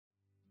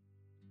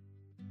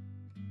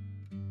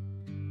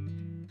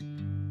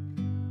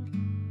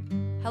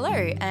Hello,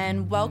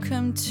 and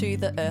welcome to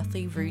the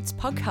Earthly Roots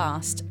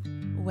podcast,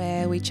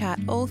 where we chat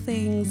all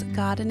things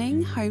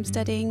gardening,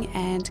 homesteading,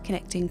 and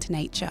connecting to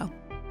nature.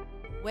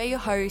 We're your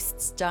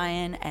hosts,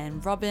 Diane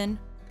and Robyn.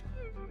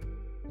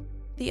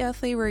 The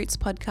Earthly Roots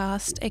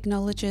podcast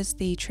acknowledges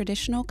the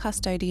traditional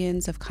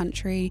custodians of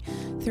country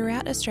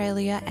throughout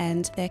Australia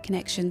and their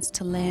connections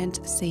to land,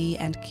 sea,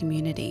 and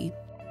community.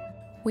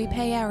 We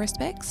pay our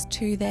respects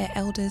to their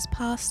elders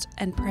past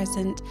and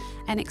present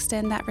and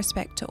extend that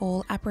respect to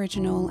all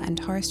Aboriginal and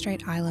Torres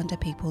Strait Islander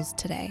peoples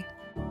today.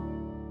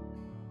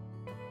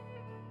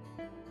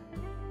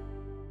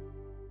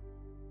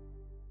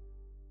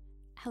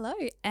 Hello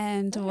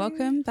and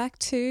welcome back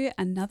to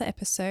another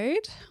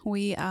episode.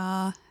 We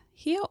are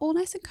here all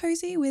nice and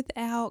cozy with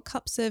our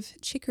cups of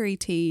chicory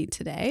tea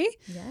today.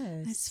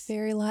 Yes. There's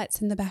fairy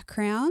lights in the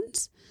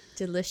background.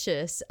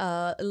 Delicious.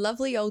 A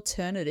lovely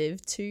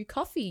alternative to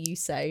coffee, you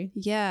say?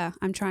 Yeah,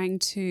 I'm trying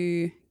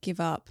to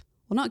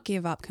not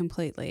give up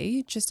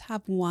completely, just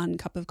have one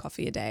cup of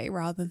coffee a day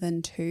rather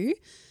than two.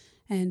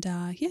 And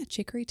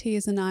chicory tea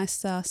is a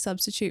nice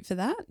substitute for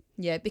that.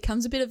 Yeah, it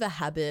becomes a bit of a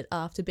habit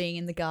after being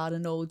in the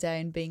garden all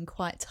day and being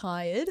quite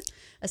tired.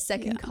 A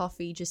second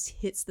coffee just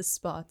hits the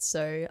spot,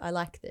 so I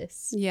like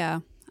this. Yeah,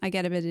 I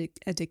get a bit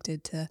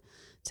addicted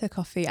to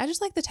coffee. I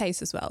just like the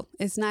taste as well.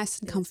 It's nice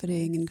and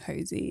comforting and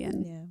cozy.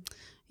 And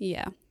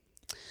yeah.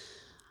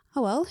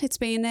 Oh, well, it's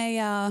been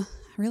a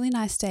really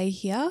nice day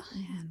here.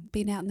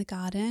 Been out in the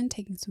garden,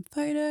 taking some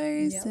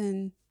photos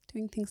and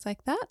doing things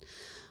like that.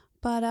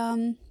 But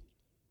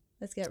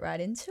let's get right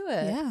into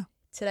it. Yeah.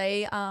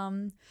 Today,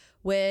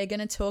 we're going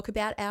to talk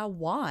about our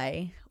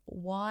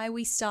why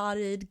we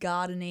started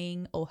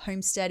gardening or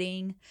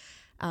homesteading,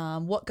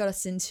 what got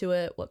us into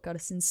it, what got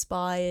us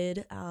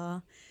inspired.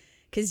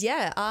 Because,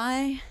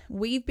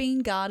 we've been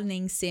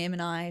gardening, Sam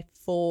and I,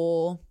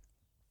 for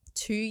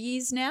 2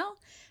 years now.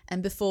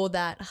 And before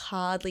that,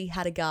 hardly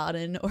had a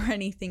garden or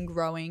anything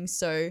growing.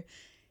 So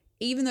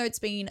even though it's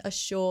been a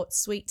short,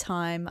 sweet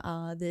time,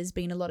 there's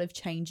been a lot of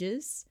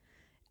changes.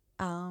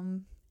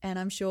 And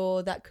I'm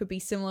sure that could be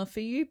similar for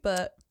you,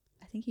 but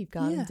I think you've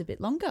gardened a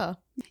bit longer.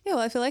 Yeah, well,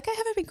 I feel like I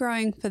haven't been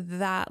growing for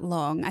that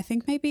long. I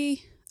think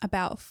maybe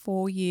about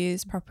 4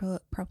 years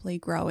properly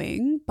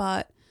growing,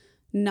 but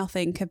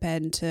nothing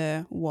compared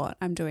to what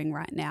I'm doing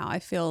right now. I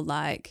feel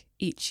like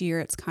each year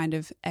it's kind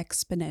of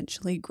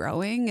exponentially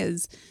growing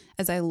as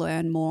I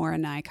learn more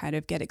and I kind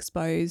of get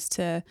exposed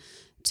to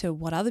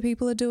what other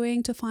people are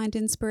doing to find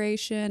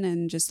inspiration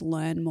and just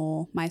learn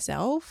more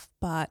myself.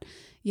 But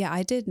yeah,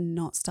 I did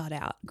not start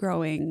out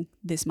growing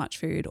this much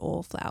food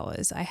or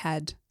flowers. I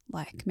had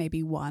like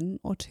maybe 1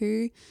 or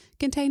 2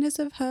 containers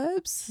of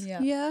herbs.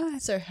 Yeah.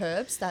 So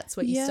herbs, that's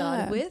what you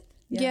started with?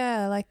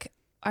 Yeah, like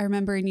I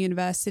remember in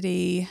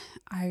university,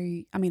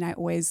 I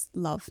always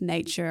love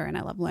nature and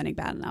I love learning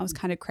about it. And I was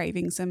kind of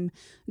craving some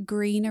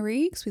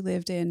greenery because we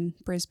lived in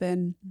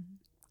Brisbane,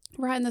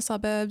 right in the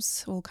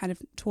suburbs, or kind of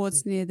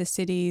towards near the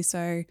city.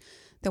 So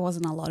there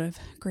wasn't a lot of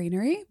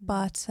greenery.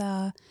 But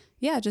I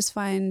just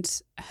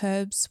find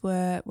herbs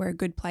were a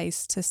good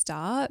place to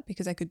start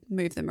because I could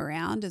move them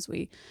around as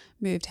we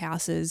moved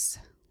houses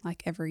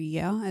like every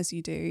year, as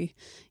you do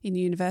in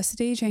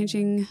university,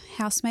 changing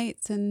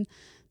housemates and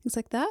things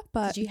like that.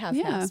 But did you have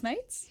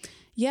housemates?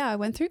 Yeah, I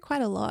went through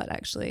quite a lot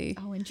actually.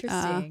 Oh,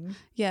 interesting.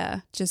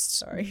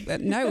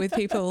 With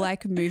people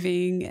like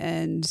moving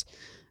and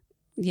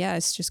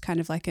it's just kind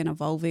of like an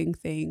evolving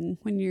thing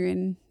when you're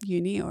in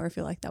uni, or I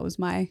feel like that was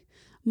my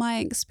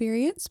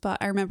experience. But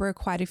I remember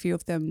quite a few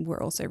of them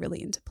were also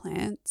really into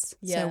plants.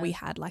 Yeah. So we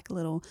had like a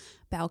little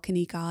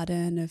balcony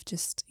garden of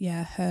just,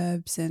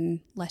 herbs and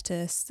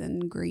lettuce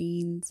and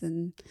greens,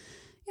 and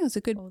it was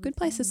a good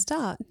place to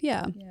start.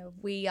 Yeah. Yeah.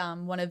 We,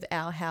 one of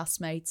our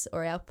housemates,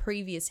 or our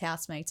previous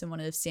housemates, and one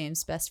of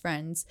Sam's best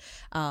friends,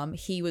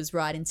 he was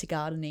right into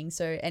gardening.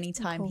 So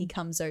anytime he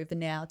comes over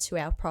now to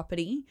our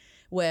property,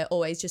 we're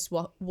always just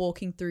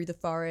walking through the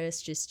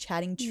forest, just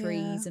chatting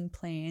trees and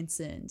plants.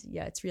 And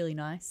it's really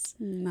nice.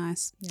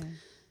 Nice. Yeah.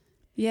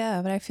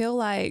 Yeah. But I feel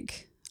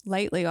like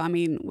lately,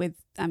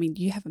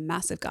 you have a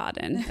massive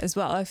garden as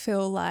well. I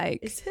feel like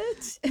is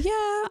it?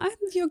 Yeah,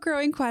 you're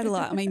growing quite a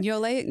lot. I mean,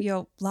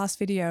 your last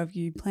video of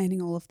you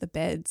planting all of the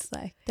beds,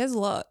 like there's a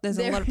lot. There's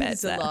a lot of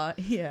beds. There's a lot.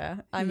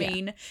 Yeah. I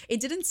mean, it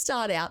didn't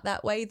start out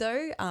that way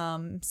though.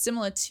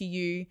 Similar to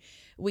you,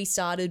 we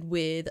started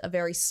with a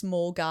very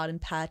small garden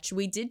patch.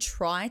 We did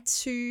try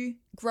to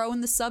grow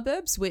in the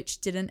suburbs, which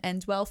didn't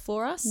end well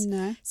for us.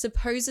 No.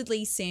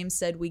 Supposedly, Sam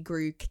said we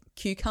grew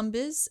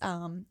cucumbers.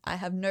 I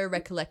have no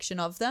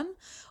recollection of them.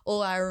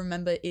 All I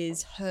remember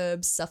is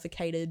herbs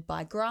suffocated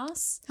by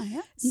grass. Oh,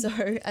 yeah. So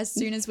as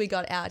soon as we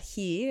got out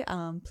here,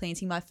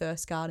 planting my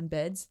first garden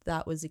beds,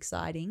 that was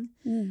exciting.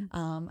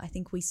 I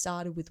think we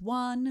started with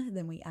 1,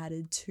 then we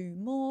added 2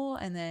 more,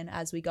 and then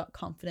as we got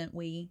confident,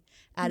 we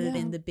added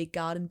in the big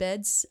garden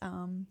beds.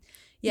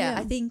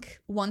 I think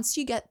once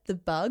you get the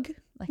bug,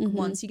 Like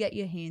once you get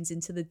your hands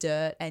into the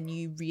dirt and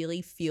you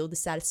really feel the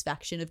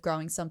satisfaction of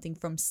growing something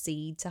from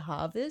seed to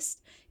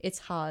harvest, it's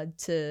hard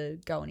to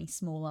go any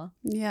smaller.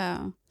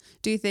 Yeah.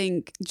 Do you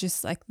think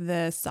just like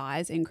the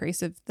size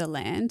increase of the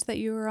land that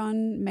you were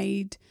on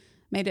made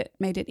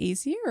it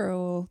easier,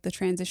 or the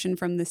transition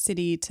from the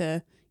city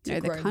to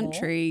the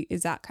country,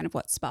 is that kind of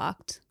what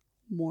sparked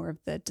more of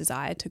the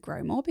desire to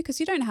grow more? Because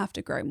you don't have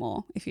to grow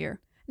more if you're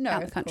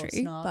out of the country.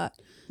 Course not.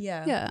 But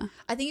yeah.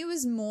 I think it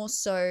was more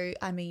so,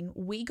 I mean,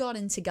 we got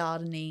into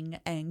gardening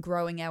and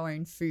growing our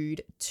own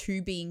food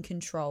to be in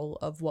control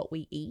of what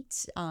we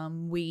eat.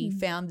 We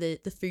found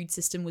that the food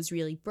system was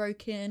really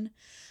broken,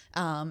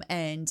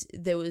 and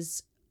there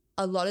was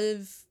a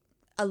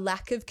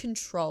lack of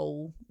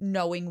control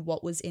knowing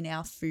what was in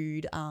our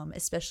food,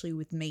 especially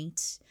with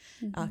meat,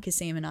 because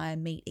Sam and I are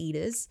meat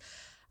eaters.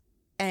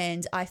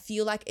 And I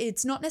feel like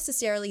it's not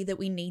necessarily that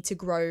we need to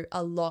grow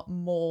a lot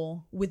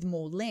more with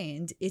more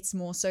land. It's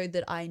more so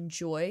that I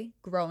enjoy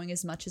growing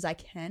as much as I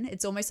can.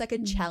 It's almost like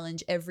a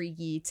challenge every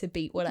year to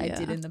beat what I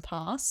did in the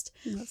past.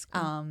 That's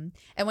cool.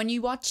 And when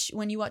you watch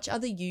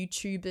other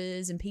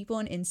YouTubers and people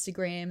on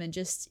Instagram and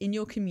just in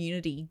your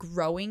community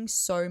growing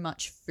so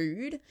much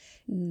food,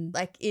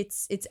 like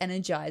it's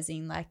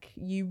energizing. Like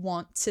you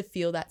want to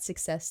feel that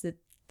success that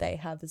they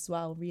have as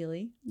well,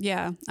 really.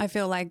 Yeah, I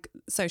feel like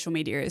social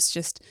media is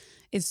just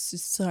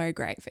so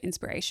great for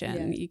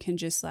inspiration. You can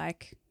just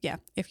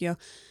if you're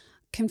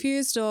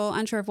confused or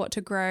unsure of what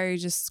to grow,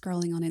 just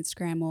scrolling on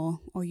Instagram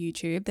or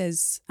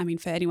YouTube,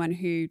 for anyone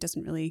who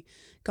doesn't really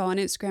go on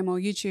Instagram or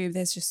YouTube,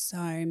 there's just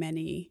so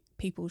many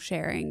people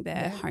sharing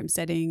their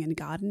homesteading and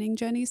gardening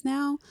journeys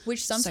now.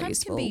 Which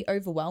sometimes can be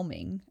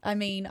overwhelming. I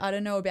mean, I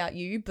don't know about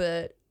you,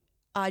 but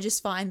I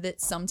just find that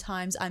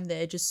sometimes I'm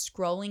there just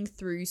scrolling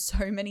through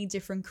so many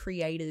different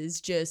creators,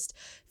 just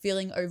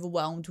feeling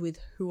overwhelmed with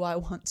who I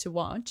want to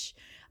watch.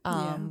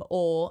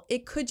 Or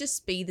it could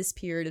just be this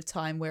period of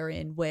time we're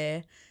in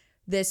where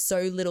there's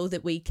so little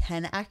that we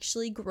can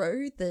actually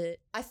grow, that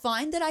I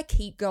find that I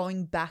keep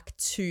going back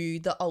to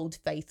the old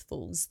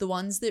faithfuls, the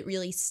ones that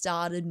really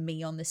started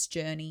me on this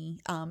journey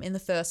in the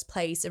first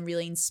place and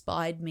really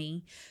inspired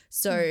me.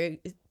 So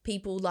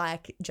people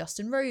like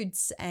Justin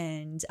Rhodes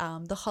and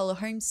the Hollow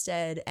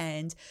Homestead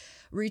and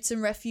Roots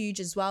and Refuge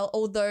as well,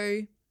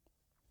 although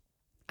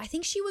I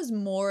think she was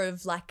more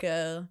of like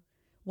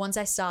once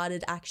I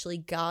started actually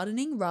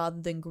gardening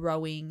rather than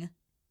growing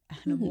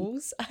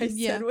animals. I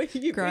said what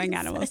you growing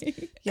animals.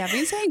 Yeah, I've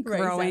been saying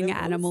growing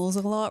animals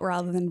a lot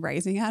rather than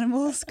raising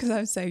animals because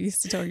I'm so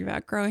used to talking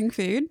about growing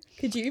food.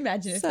 Could you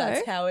imagine if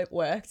that's how it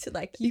worked?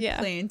 Like you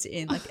plant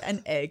in like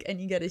an egg and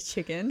you get a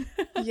chicken.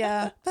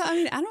 Yeah, but I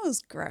mean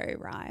animals grow,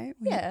 right?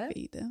 We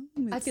feed them.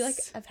 I feel like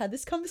I've had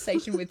this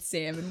conversation with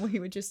Sam and we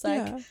were just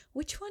like,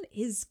 which one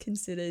is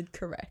considered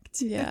correct?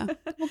 Yeah,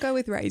 we'll go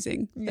with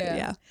raising.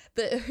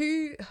 But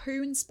who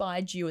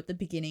inspired you at the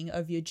beginning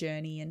of your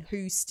journey and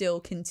who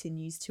still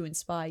continues to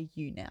inspire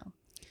you now?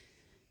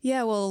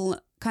 Yeah,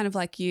 well, kind of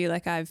like you,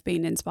 like I've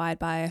been inspired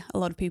by a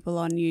lot of people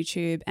on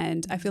YouTube,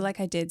 and I feel like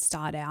I did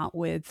start out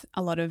with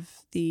a lot of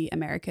the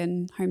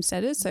American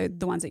homesteaders. So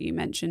the ones that you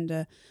mentioned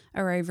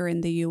are over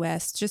in the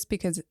US just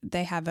because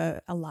they have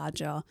a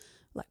larger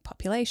like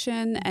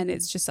population and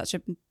it's just such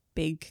a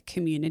big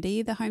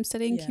community, the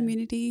homesteading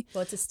community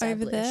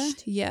over there.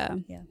 Yeah.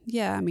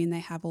 I mean, they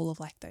have all of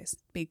like those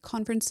big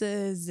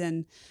conferences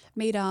and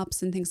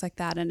meetups and things like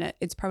that, and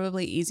it's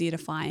probably easier to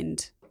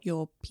find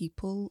your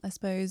people, I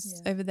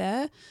suppose, over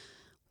there.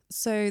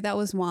 So that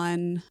was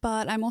one.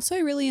 But I'm also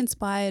really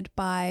inspired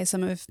by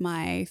some of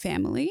my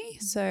family.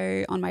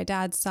 So on my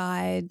dad's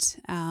side,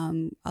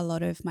 a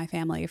lot of my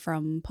family are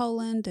from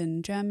Poland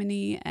and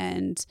Germany,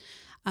 and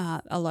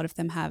a lot of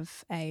them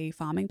have a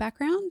farming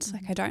background.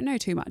 Like I don't know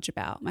too much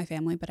about my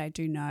family, but I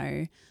do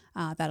know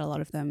that a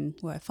lot of them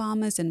were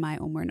farmers, and my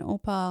Oma and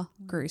Opa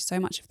grew so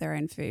much of their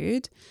own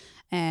food.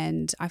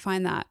 And I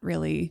find that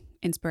really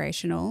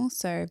inspirational.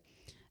 So,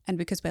 and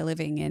because we're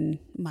living in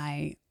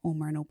my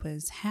Oma and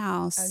Opa's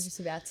house. I was just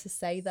about to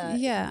say that.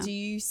 Yeah. Do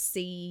you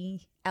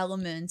see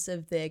elements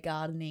of their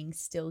gardening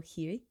still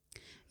here?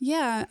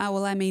 Yeah.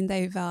 Well, I mean,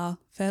 they've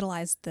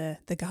fertilized the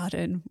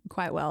garden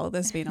quite well.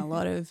 There's been a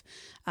lot of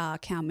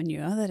cow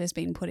manure that has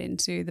been put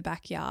into the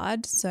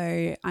backyard.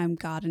 So I'm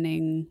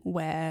gardening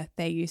where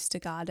they used to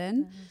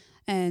garden.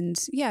 And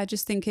yeah, I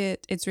just think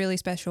it's really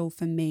special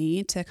for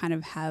me to kind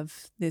of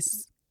have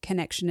this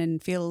connection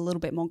and feel a little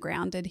bit more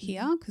grounded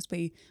here, because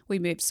we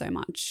moved so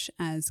much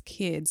as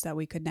kids that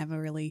we could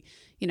never really,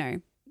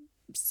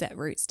 set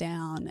roots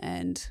down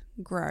and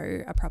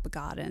grow a proper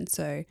garden.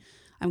 So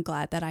I'm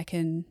glad that I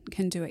can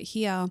do it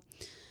here.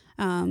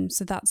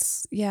 So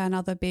that's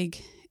another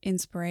big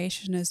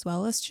inspiration, as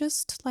well as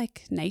just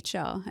like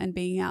nature and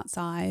being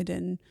outside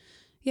and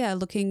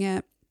looking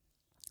at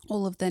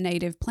all of the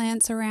native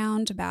plants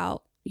around.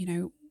 About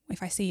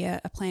if I see a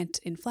plant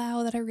in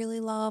flower that I really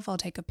love, I'll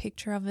take a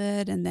picture of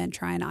it and then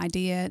try and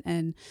ID it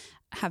and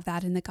have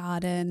that in the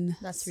garden.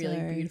 That's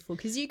really beautiful,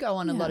 because you go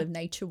on a lot of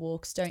nature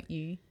walks, don't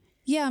you?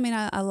 Yeah, I mean,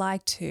 I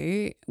like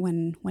to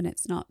when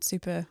it's not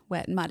super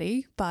wet and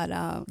muddy, but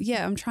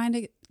yeah, I'm trying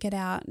to get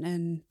out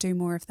and do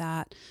more of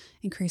that,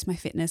 increase my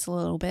fitness a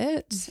little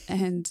bit,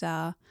 and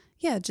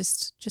yeah,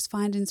 just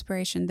find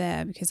inspiration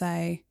there because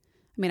I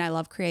mean, I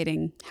love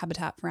creating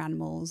habitat for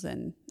animals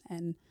and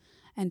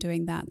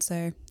doing that.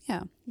 So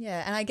yeah.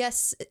 Yeah, and I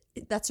guess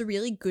that's a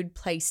really good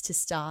place to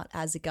start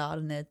as a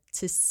gardener,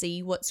 to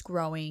see what's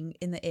growing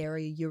in the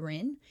area you're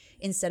in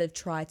instead of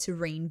try to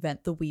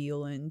reinvent the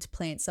wheel and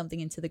plant something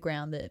into the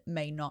ground that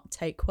may not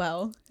take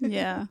well.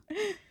 Yeah.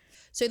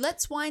 So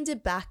let's wind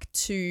it back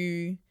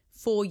to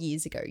 4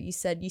 years ago. You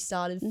said you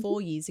started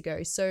 4 years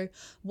ago. So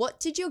what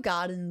did your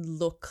garden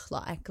look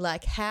like?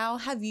 Like, how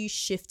have you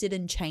shifted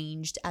and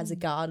changed as a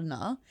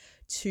gardener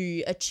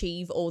to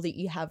achieve all that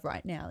you have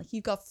right now? Like,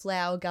 you've got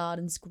flower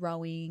gardens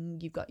growing,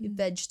 you've got your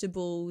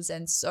vegetables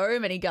and so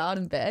many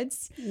garden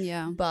beds.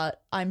 Yeah.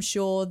 But I'm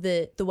sure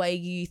that the way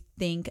you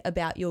think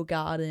about your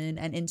garden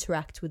and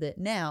interact with it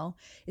now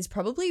is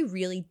probably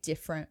really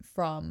different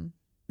from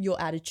your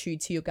attitude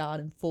to your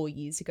garden 4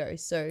 years ago.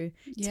 So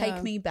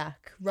take me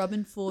back.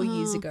 Robyn, 4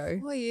 years ago.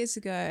 4 years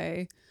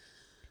ago.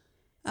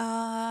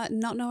 Not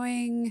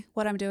knowing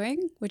what I'm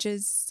doing, which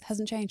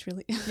hasn't changed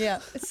really. Yeah,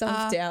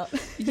 self-doubt.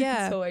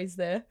 Yeah. It's always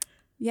there.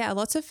 Yeah,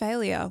 lots of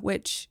failure,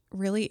 which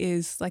really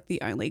is like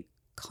the only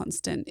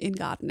constant in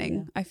gardening,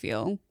 Yeah. I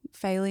feel.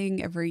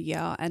 Failing every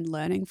year and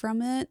learning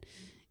from it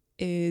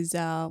is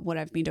what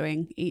I've been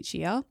doing each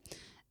year.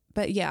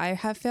 But yeah, I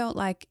have felt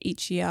like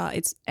each year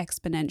it's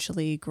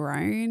exponentially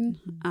grown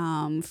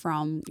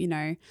from,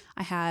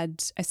 I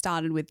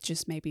started with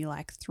just maybe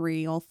like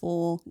 3 or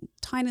 4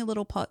 tiny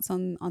little pots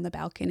on the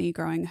balcony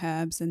growing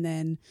herbs. And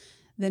then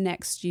the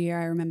next year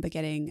I remember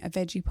getting a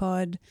veggie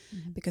pod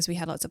because we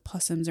had lots of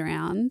possums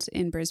around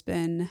in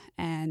Brisbane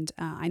and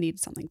I needed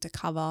something to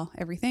cover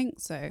everything.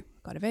 So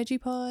got a veggie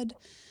pod.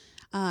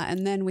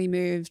 And then we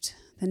moved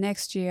the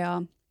next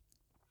year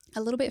a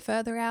little bit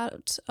further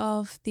out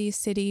of the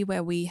city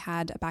where we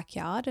had a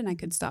backyard and I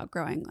could start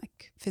growing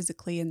like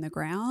physically in the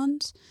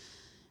ground.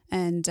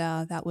 And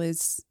that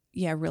was,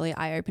 really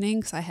eye-opening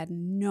because I had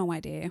no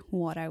idea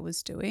what I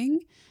was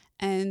doing.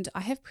 And I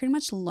have pretty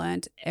much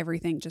learnt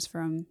everything just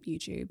from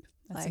YouTube.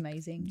 That's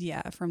amazing.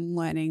 Yeah, from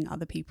learning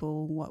other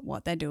people,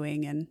 what they're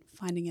doing and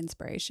finding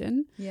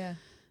inspiration. Yeah.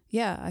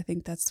 Yeah, I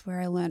think that's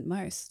where I learnt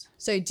most.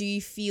 So do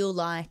you feel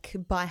like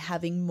by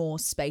having more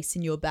space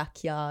in your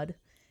backyard,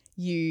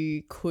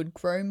 you could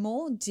grow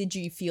more? Did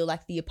you feel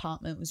like the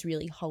apartment was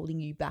really holding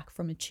you back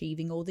from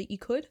achieving all that you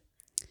could?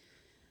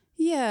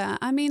 Yeah,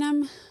 I mean,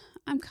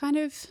 I'm kind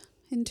of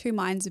in two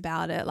minds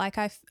about it. Like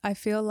I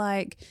feel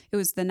like it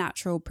was the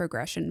natural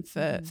progression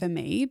for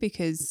me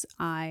because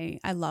I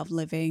love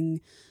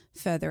living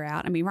further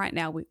out. I mean, right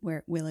now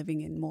we're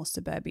living in more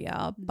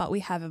suburbia, but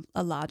we have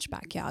a large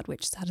backyard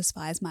which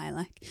satisfies my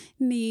like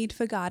need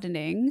for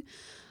gardening.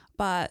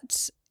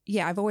 But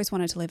yeah, I've always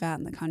wanted to live out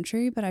in the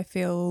country, but I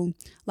feel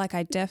like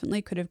I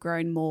definitely could have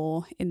grown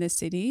more in the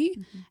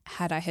city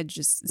had I had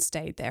just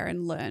stayed there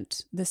and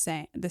learnt the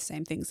same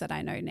things that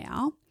I know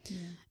now. Yeah.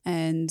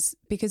 And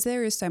because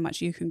there is so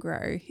much you can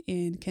grow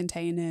in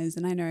containers,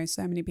 and I know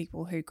so many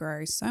people who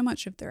grow so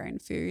much of their own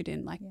food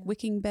in like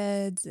wicking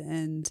beds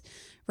and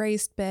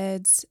raised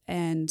beds.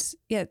 And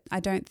yeah, I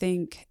don't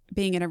think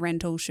being in a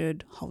rental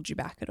should hold you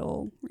back at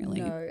all,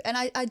 really. No, and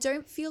I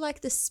don't feel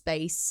like the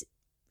space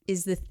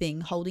is the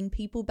thing holding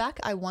people back.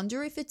 I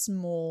wonder if it's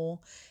more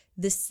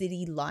the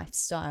city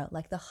lifestyle,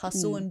 like the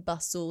hustle and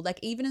bustle. Like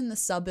even in the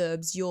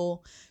suburbs, you're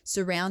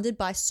surrounded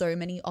by so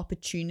many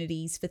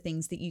opportunities for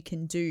things that you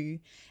can do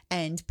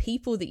and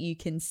people that you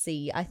can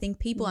see. I think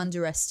people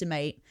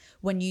underestimate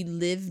when you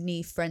live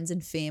near friends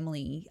and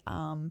family,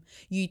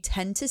 you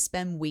tend to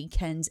spend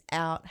weekends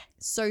out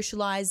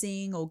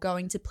socializing or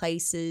going to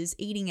places,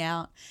 eating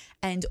out,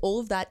 and all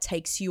of that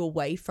takes you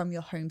away from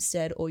your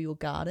homestead or your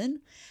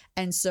garden.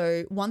 And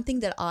so one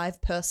thing that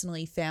I've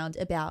personally found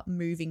about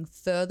moving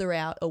further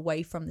out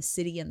away from the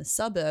city and the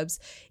suburbs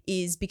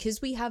is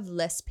because we have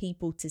less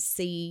people to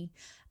see,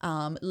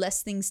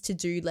 less things to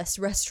do, less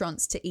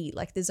restaurants to eat.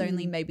 Like there's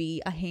only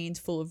maybe a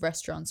handful of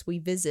restaurants we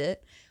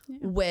visit.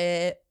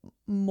 We're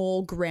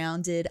more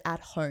grounded at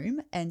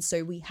home. And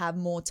so we have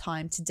more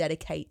time to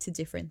dedicate to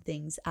different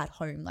things at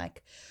home,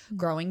 like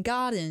growing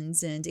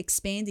gardens and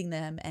expanding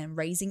them and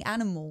raising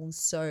animals.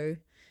 So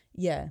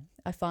yeah,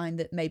 I find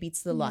that maybe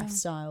it's the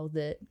lifestyle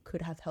that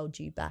could have held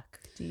you back.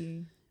 Do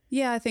you?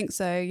 Yeah, I think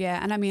so. Yeah.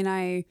 And I mean,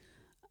 I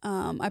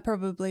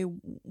probably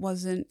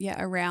wasn't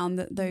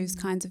around those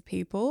kinds of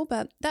people.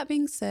 But that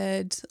being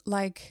said,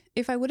 like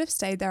if I would have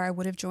stayed there, I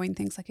would have joined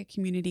things like a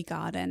community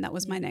garden. That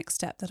was my next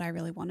step that I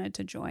really wanted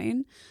to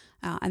join.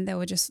 And there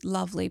were just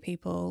lovely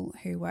people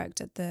who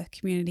worked at the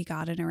community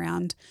garden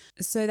around.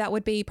 So that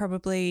would be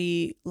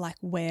probably like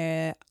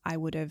where I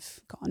would have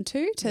gone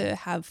to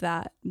have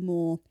that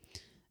more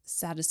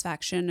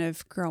satisfaction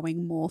of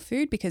growing more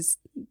food, because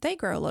they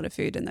grow a lot of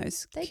food in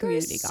those community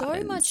gardens. They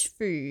grow so much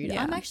food.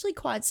 Yeah. I'm actually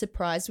quite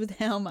surprised with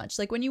how much.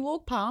 Like when you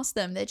walk past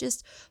them, they're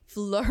just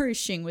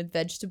flourishing with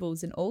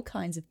vegetables and all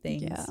kinds of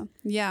things.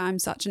 Yeah, I'm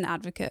such an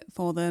advocate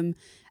for them,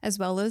 as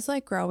well as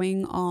like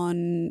growing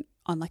on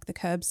like the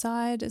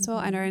curbside as well.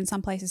 I know in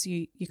some places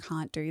you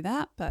can't do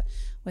that, but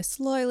we're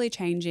slowly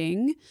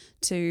changing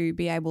to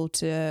be able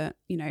to,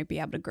 be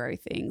able to grow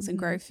things and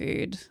grow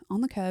food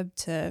on the curb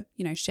to,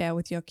 share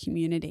with your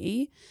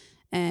community.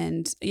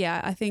 And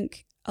yeah, I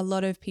think a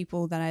lot of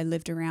people that I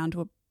lived around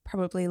were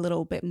probably a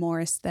little bit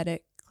more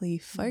aesthetically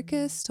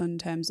focused in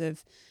terms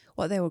of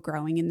what they were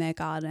growing in their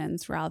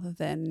gardens rather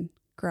than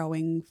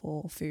growing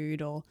for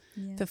food or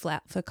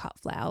for cut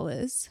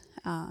flowers.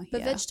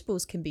 But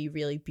vegetables can be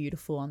really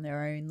beautiful on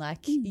their own.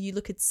 Like you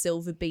look at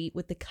silver beet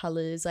with the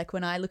colours. Like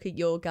when I look at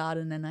your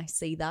garden and I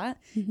see that,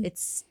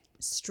 it's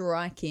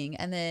striking.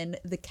 And then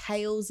the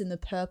kales in the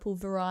purple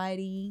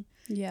variety.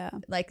 Yeah.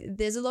 Like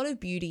there's a lot of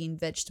beauty in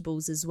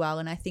vegetables as well.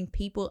 And I think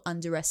people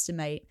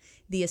underestimate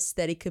the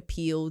aesthetic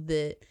appeal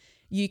that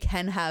you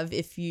can have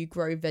if you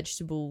grow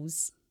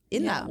vegetables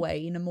in that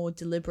way, in a more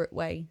deliberate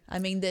way. I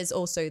mean, there's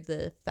also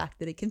the fact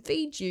that it can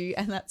feed you,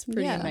 and that's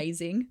pretty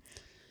amazing.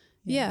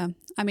 Yeah.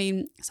 I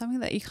mean, something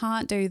that you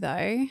can't do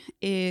though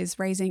is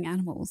raising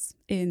animals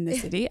in the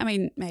city. I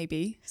mean,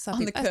 maybe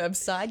on the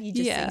curbside, you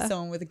just see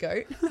someone with a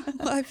goat.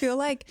 I feel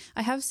like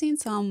I have seen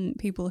some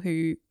people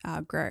who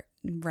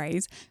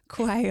raise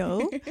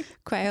quail.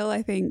 Quail,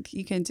 I think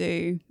you can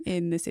do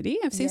in the city.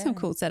 I've seen some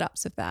cool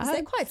setups of that.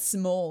 They're quite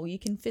small. You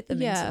can fit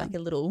them into like a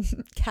little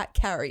cat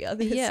carrier.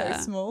 They're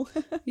so small.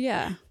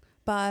 Yeah.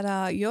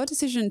 But your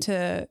decision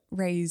to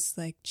raise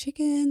like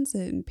chickens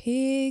and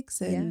pigs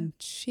and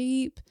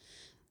sheep,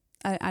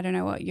 I don't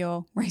know what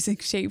you're raising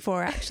sheep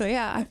for actually.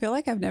 Yeah, I feel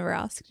like I've never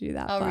asked you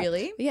that. Oh,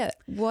 really? Yeah.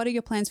 What are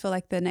your plans for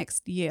like the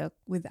next year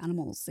with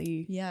animals?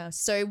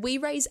 So we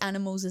raise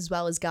animals as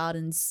well as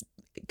gardens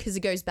because it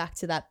goes back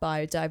to that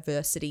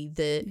biodiversity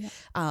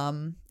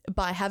that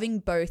by having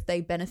both,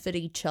 they benefit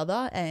each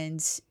other,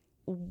 and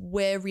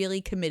we're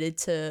really committed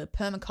to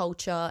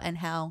permaculture and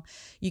how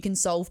you can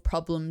solve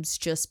problems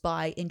just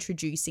by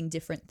introducing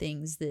different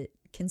things that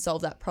can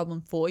solve that problem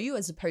for you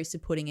as opposed to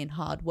putting in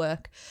hard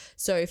work.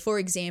 So for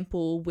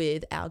example,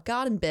 with our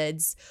garden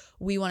beds,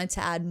 we wanted to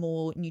add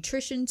more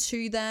nutrition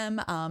to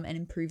them and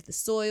improve the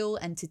soil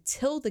and to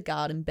till the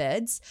garden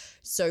beds.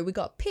 So we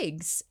got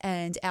pigs,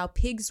 and our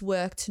pigs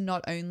worked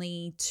not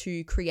only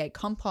to create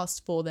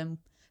compost for them,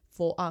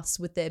 for us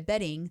with their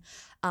bedding,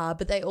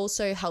 but they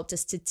also helped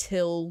us to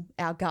till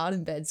our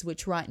garden beds,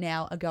 which right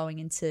now are going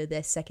into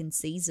their second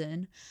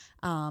season.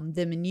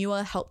 The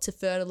manure helped to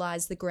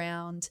fertilize the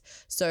ground.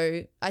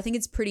 So I think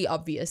it's pretty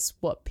obvious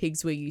what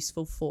pigs were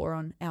useful for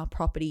on our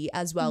property,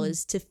 as well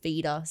as to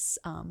feed us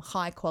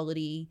high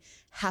quality,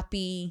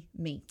 happy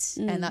meat.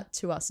 And that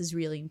to us is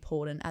really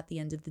important at the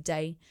end of the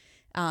day.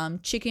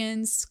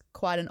 Chickens,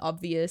 quite an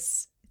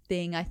obvious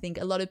thing. I think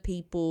a lot of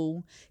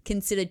people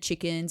consider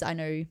chickens. I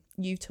know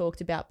you've talked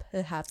about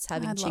perhaps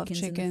having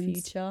chickens in the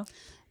future.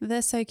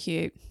 They're so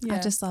cute. I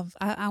just love,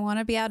 I want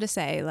to be able to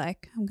say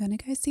like, I'm going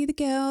to go see the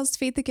girls,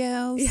 feed the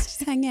girls,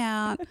 just hang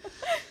out.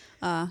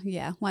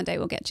 One day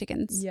we'll get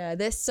chickens. Yeah,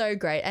 they're so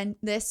great and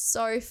they're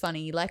so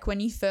funny. Like when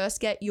you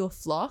first get your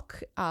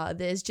flock,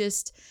 there's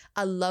just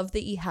a love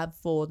that you have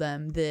for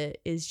them that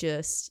is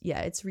just,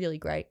 it's really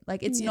great.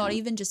 Like it's not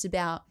even just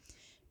about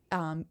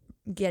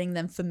getting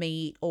them for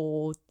meat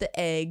or the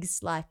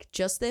eggs, like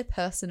just their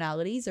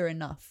personalities are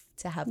enough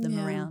to have them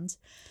around.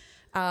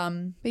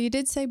 But you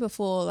did say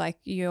before, like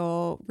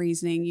your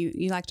reasoning,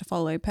 you like to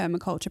follow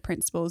permaculture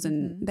principles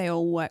and they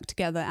all work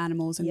together,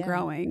 animals and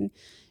growing.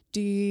 Do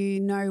you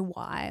know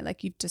why?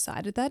 Like you've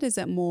decided that? Is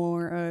it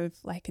more of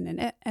like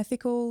an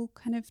ethical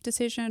kind of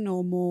decision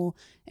or more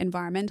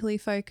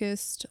environmentally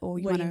focused? Or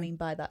what do you mean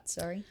by that?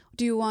 Sorry.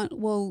 Do you want,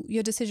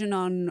 your decision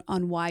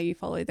on why you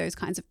follow those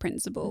kinds of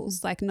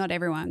principles? Like not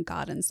everyone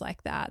gardens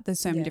like that. There's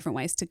so many different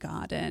ways to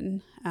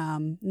garden.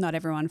 Not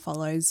everyone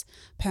follows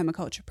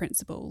permaculture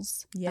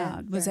principles.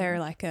 Was there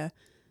like a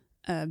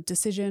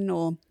decision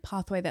or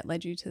pathway that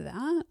led you to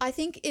that? I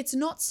think it's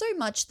not so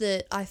much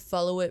that I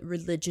follow it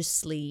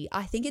religiously.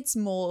 I think it's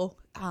more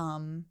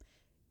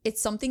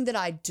it's something that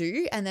I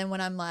do, and then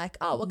when I'm like,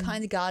 what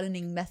kind of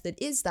gardening method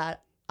is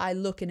that, I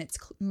look and it's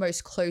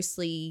most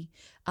closely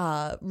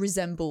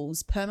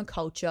resembles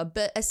permaculture,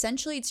 but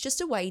essentially it's just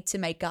a way to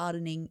make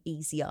gardening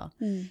easier.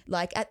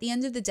 Like at the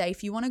end of the day,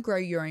 if you want to grow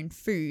your own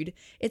food,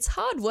 it's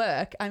hard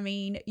work. I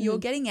mean, you're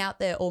getting out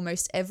there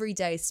almost every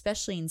day,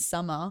 especially in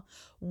summer,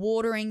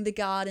 watering the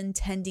garden,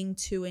 tending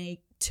to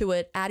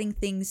it, adding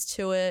things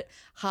to it,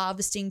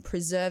 harvesting,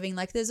 preserving.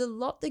 Like there's a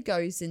lot that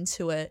goes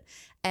into it.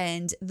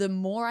 And the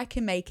more I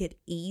can make it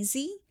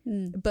easy,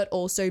 but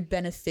also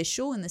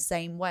beneficial in the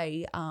same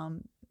way,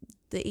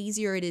 the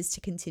easier it is to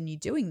continue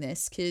doing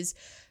this, because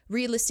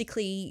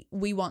realistically,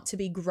 we want to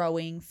be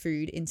growing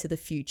food into the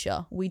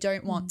future. We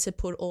don't want to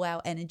put all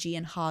our energy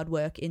and hard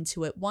work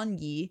into it one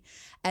year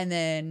and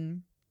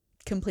then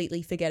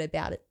completely forget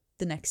about it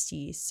the next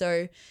year.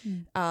 So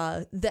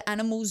the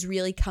animals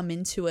really come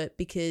into it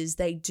because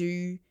they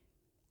do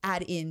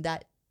add in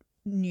that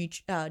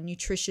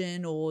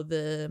nutrition or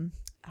the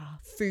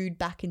food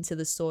back into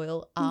the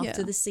soil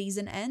after the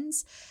season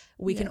ends.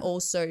 We can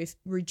also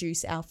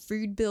reduce our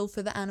food bill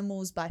for the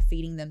animals by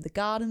feeding them the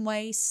garden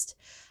waste.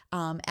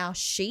 Our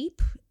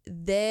sheep,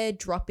 their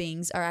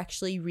droppings are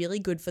actually really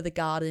good for the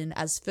garden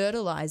as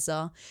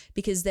fertilizer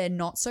because they're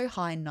not so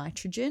high in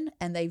nitrogen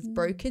and they've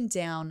broken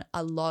down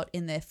a lot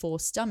in their 4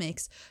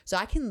 stomachs. So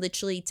I can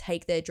literally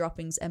take their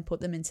droppings and put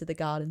them into the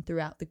garden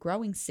throughout the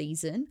growing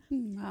season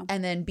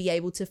and then be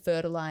able to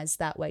fertilize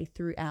that way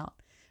throughout.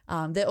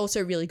 They're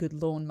also really good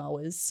lawn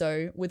mowers.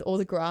 So with all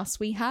the grass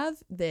we have,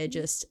 they're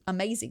just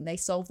amazing. They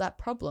solve that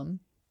problem.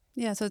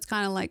 Yeah, so it's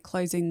kind of like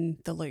closing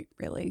the loop,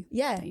 really.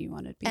 Yeah. That you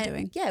want to be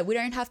doing. Yeah, we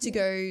don't have to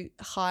go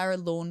hire a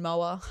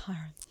lawnmower.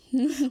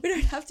 We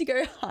don't have to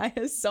go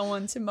hire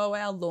someone to mow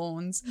our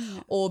lawns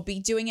or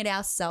be doing it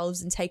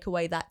ourselves and take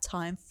away that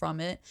time from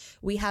it.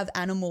 We have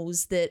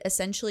animals that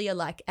essentially are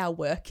like our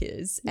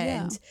workers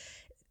and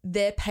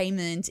their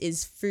payment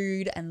is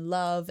food and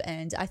love,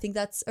 and I think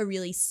that's a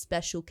really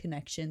special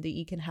connection that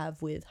you can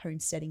have with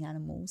homesteading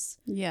animals.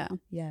 Yeah.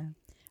 Yeah.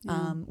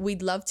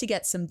 We'd love to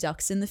get some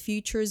ducks in the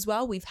future as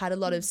well. We've had a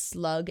lot of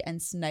slug and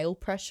snail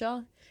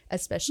pressure,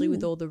 especially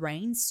with all the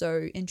rain,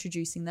 so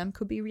introducing them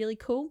could be really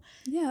cool.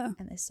 Yeah.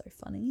 And they're so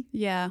funny.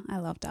 Yeah, I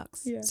love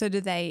ducks. Yeah. So do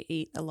they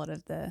eat a lot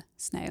of the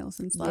snails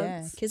and slugs?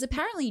 Yeah, because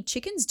apparently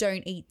chickens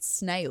don't eat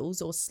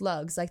snails or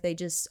slugs. Like they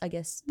just, I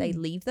guess they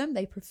leave them.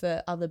 They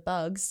prefer other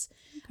bugs,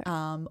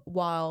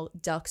 while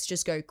ducks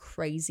just go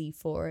crazy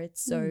for it.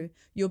 So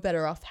you're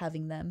better off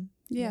having them.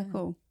 Yeah,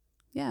 cool.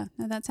 Yeah,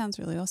 no, that sounds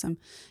really awesome.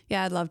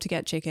 Yeah, I'd love to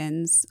get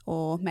chickens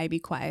or maybe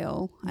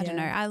quail. I don't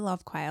know. I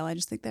love quail. I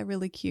just think they're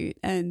really cute.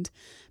 And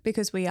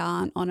because we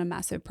aren't on a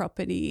massive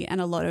property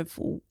and a lot of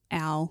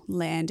our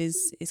land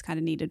is kind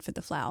of needed for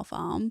the flower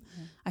farm,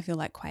 I feel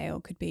like quail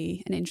could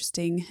be an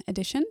interesting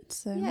addition.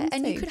 So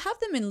and you could have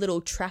them in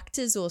little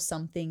tractors or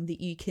something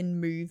that you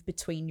can move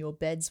between your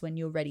beds when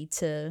you're ready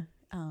to,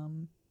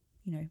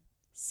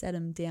 set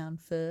them down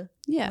for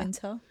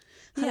winter.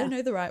 I don't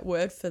know the right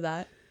word for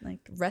that. Like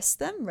rest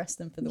them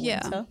for the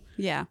winter.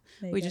 Yeah.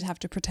 We just have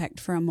to protect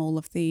from all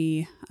of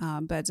the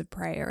birds of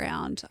prey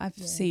around. I've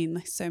seen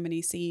like so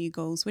many sea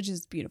eagles, which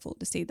is beautiful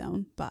to see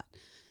them, but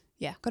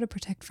got to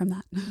protect from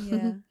that.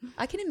 Yeah.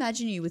 I can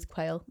imagine you with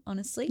quail,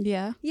 honestly.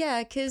 Yeah.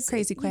 Yeah, because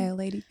crazy quail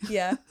lady.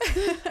 Yeah.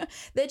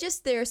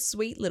 They're a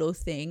sweet little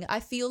thing.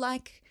 I feel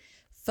like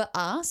for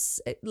us,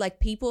 like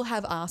people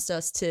have asked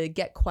us to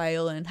get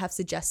quail and have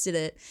suggested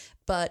it,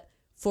 but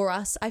for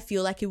us, I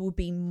feel like it will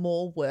be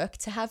more work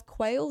to have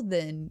quail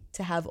than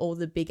to have all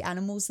the big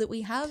animals that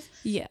we have.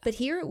 Yeah. But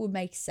here it would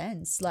make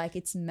sense. Like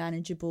it's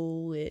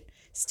manageable. It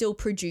still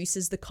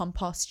produces the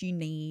compost you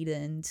need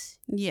and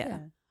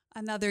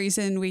Another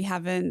reason we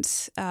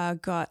haven't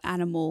got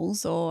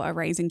animals or are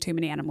raising too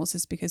many animals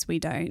is because we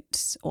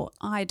don't, or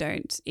I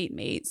don't eat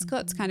meat.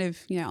 Scott's kind of,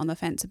 on the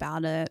fence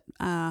about it.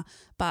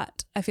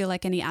 But I feel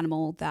like any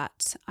animal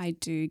that I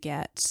do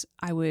get,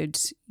 I would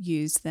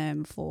use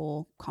them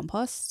for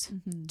compost,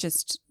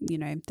 just,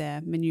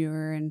 their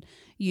manure and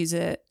use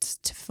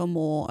it for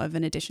more of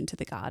an addition to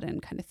the garden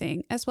kind of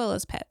thing, as well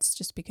as pets,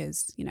 just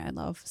because, I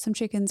love some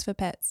chickens for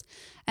pets.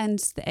 And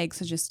the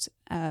eggs are just,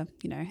 an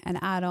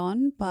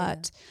add-on.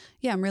 But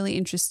I'm really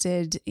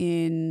interested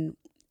in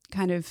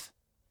kind of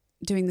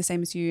doing the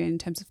same as you in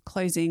terms of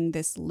closing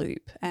this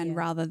loop and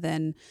rather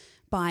than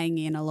buying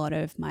in a lot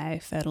of my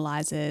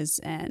fertilizers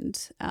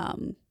and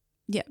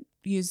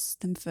use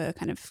them for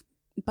kind of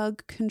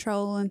bug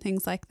control and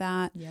things like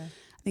that.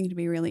 I think it'd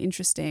be really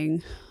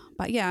interesting.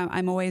 But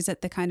I'm always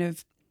at the kind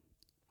of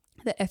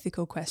the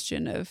ethical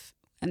question of,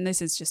 and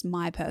this is just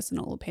my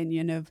personal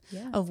opinion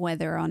of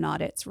whether or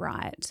not it's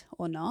right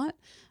or not.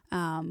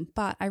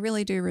 But I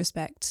really do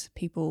respect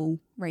people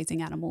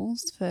raising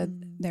animals for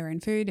their own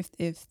food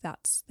if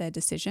that's their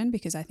decision,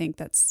 because I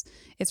think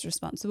it's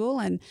responsible.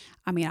 And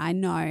I mean, I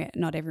know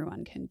not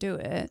everyone can do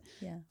it,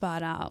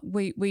 but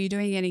were you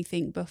doing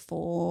anything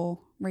before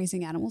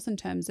raising animals in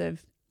terms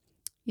of,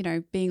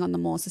 being on the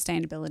more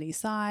sustainability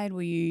side?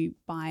 Were you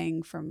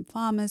buying from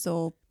farmers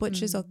or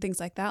butchers or things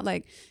like that?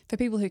 Like for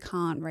people who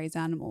can't raise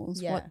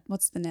animals,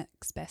 what's the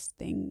next best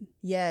thing?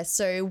 Yeah,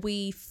 so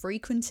we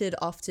frequented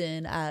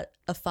often at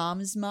a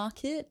farmer's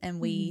market and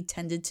we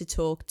tended to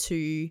talk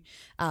to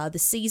the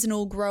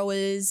seasonal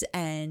growers,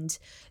 and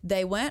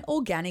they weren't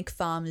organic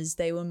farmers.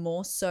 They were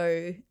more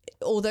so,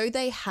 although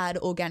they had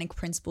organic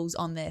principles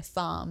on their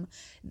farm,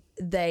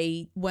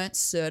 they weren't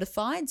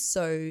certified.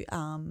 So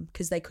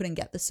because they couldn't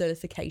get the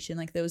certification,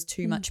 like there was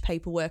too much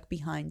paperwork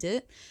behind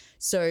it.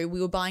 So we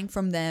were buying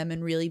from them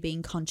and really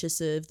being conscious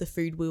of the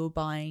food we were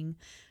buying.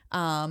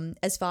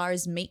 As far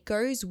as meat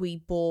goes, we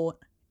bought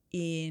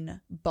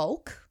in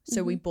bulk.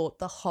 So we bought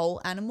the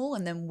whole animal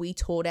and then we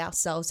taught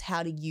ourselves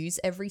how to use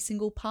every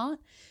single part,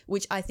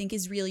 which I think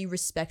is really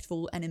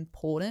respectful and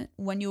important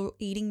when you're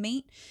eating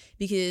meat,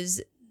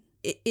 because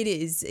it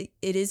is.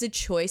 It is a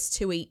choice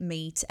to eat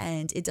meat,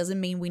 and it doesn't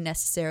mean we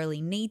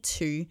necessarily need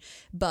to.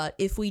 But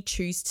if we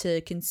choose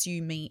to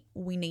consume meat,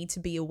 we need to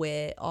be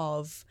aware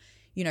of,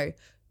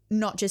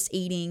 not just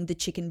eating the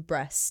chicken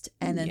breast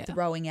and then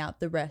throwing out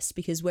the rest,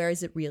 because where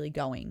is it really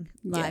going?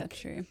 Yeah,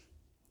 true.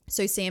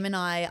 So Sam and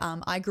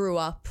I grew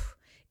up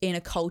in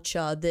a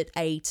culture that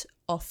ate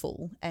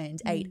offal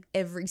and ate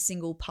every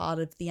single part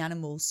of the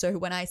animals. So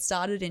when I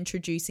started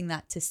introducing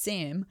that to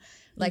Sam,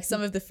 like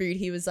some of the food,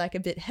 he was like a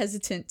bit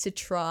hesitant to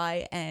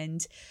try.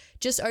 And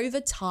just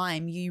over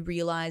time, you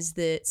realize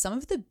that some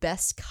of the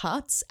best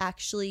cuts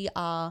actually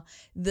are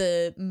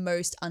the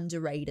most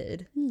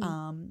underrated.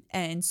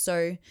 And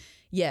so,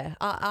 yeah,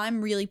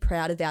 I'm really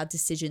proud of our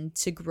decision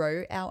to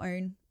grow our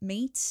own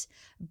meat.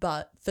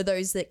 But for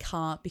those that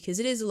can't, because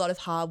it is a lot of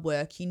hard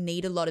work, you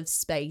need a lot of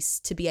space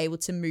to be able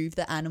to move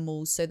the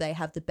animals so they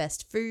have the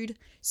best food.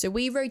 So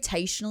we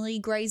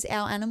rotationally graze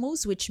our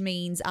animals, which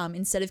means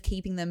instead of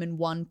keeping them in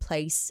one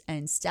place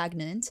and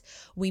stagnant,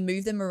 we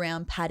move them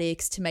around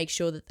paddocks to make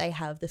sure that they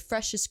have the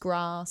freshest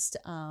grass.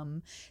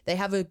 They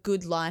have a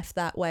good life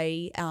that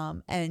way.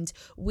 And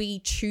we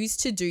choose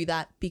to do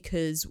that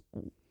because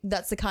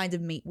that's the kind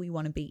of meat we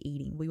want to be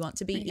eating. We want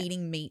to be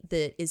eating meat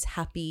that is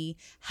happy,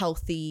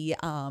 healthy,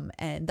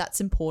 and that's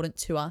important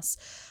to us.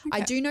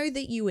 Okay. I do know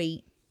that you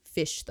eat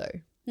fish though.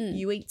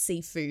 You eat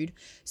seafood.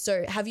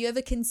 So have you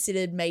ever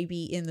considered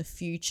maybe in the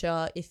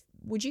future,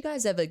 would you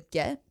guys ever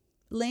get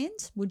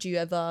land? Would you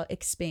ever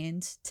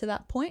expand to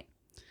that point?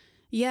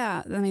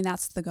 Yeah, I mean,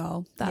 that's the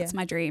goal. That's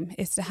my dream,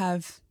 is to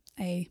have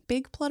a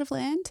big plot of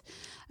land,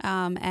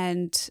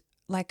 and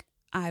like,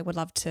 I would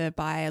love to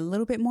buy a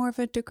little bit more of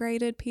a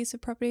degraded piece of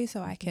property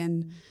so I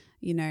can,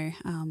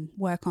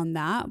 work on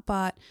that.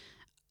 But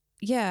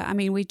yeah, I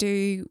mean, we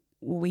do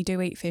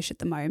eat fish at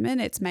the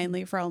moment. It's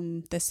mainly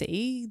from the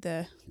sea,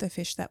 the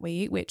fish that we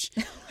eat, which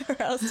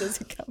where else does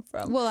it come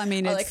from? Well, I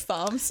mean, it's like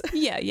farms.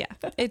 Yeah.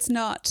 It's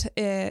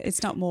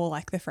not more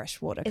like the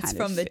freshwater kind of. It's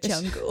from the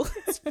jungle.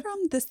 It's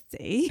from the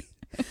sea.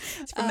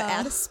 It's from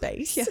outer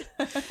space. Yeah.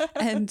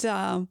 And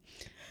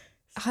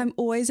I'm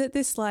always at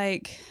this,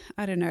 like,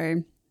 I don't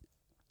know,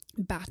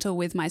 battle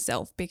with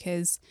myself,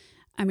 because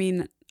I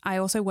mean, I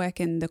also work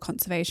in the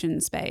conservation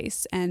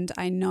space, and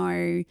I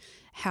know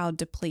how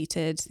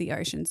depleted the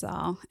oceans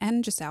are,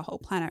 and just our whole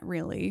planet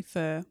really,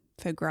 for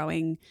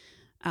growing,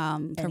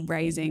 for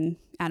raising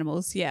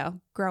animals. Yeah,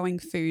 growing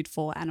food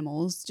for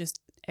animals,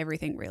 just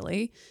everything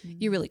really.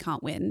 You really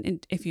can't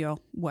win if you're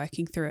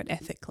working through it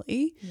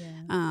ethically.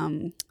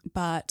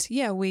 But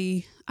yeah,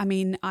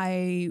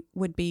 I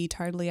would be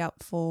totally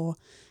up for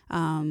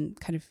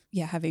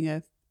having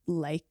a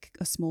lake,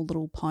 a small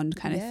little pond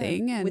kind of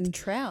thing, and with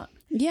trout.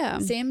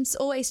 Sam's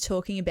always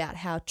talking about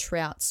how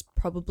trout's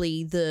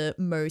probably the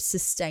most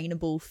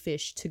sustainable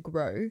fish to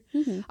grow.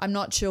 I'm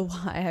not sure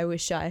why. I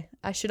wish I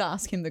should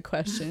ask him the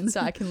question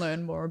so I can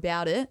learn more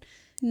about it.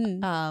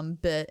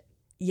 But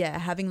yeah,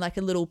 having like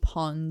a little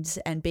pond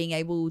and being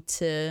able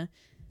to,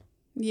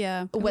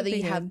 whether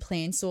you have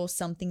plants or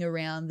something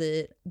around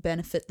that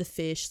benefit the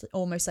fish,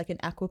 almost like an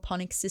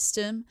aquaponic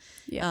system,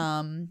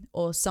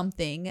 or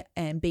something,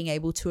 and being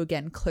able to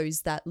again close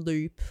that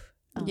loop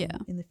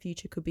in the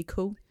future could be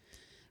cool.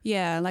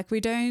 Yeah, like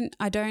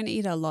I don't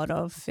eat a lot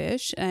of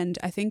fish, and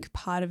I think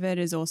part of it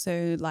is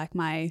also like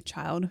my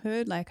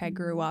childhood. Like I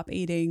grew up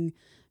eating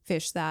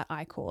fish that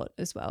I caught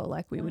as well.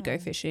 Like we would go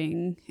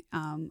fishing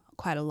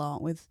quite a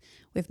lot with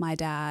my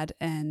dad,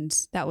 and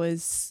that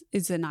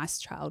is a nice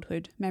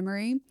childhood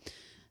memory.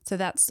 So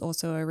that's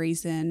also a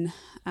reason.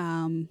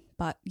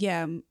 But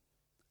yeah,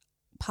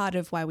 part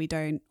of why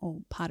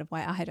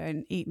I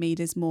don't eat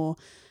meat is more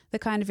the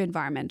kind of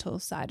environmental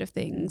side of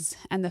things,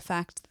 and the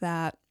fact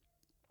that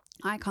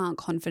I can't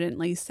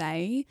confidently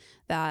say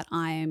that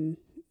I'm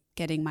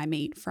getting my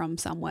meat from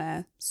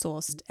somewhere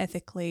sourced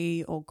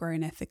ethically or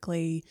grown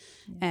ethically,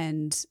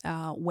 and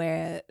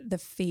where the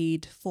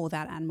feed for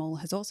that animal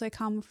has also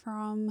come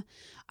from.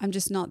 I'm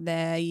just not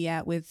there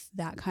yet with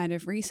that kind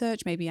of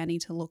research. Maybe I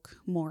need to look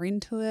more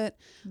into it.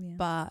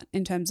 But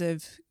in terms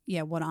of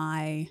what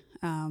I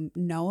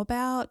know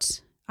about,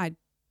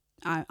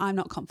 I'm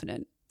not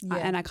confident,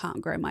 and I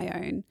can't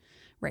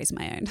raise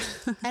my own.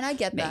 And I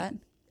get that.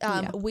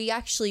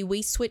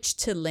 We switched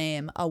to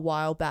lamb a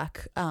while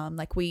back.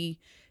 Like we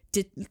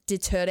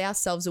deterred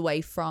ourselves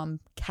away from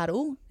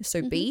cattle,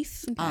 so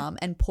beef,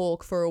 and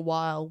pork for a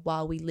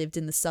while we lived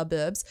in the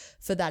suburbs,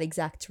 for that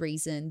exact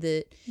reason,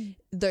 that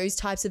those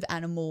types of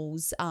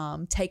animals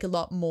take a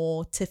lot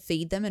more to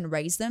feed them and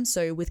raise them.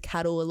 So with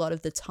cattle, a lot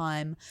of the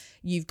time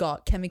you've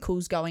got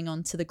chemicals going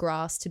onto the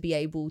grass to be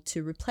able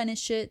to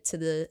replenish it to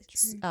the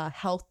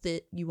health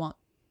that you want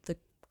the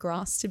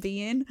grass to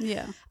be in.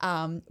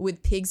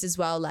 With pigs as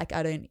well, like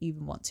I don't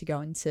even want to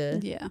go into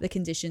the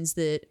conditions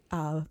that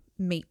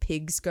meat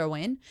pigs go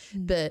in,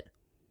 but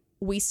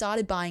we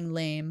started buying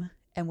lamb,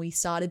 and we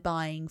started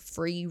buying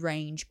free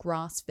range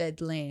grass-fed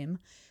lamb,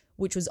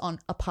 which was on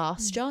a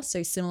pasture,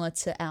 so similar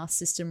to our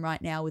system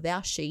right now with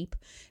our sheep,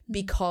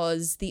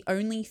 because the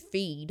only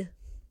feed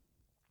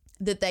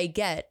that they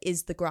get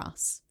is the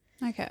grass.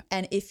 Okay.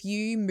 And if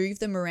you move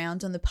them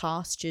around on the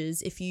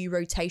pastures, if you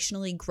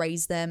rotationally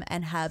graze them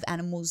and have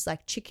animals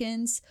like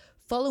chickens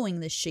following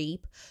the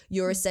sheep,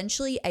 you're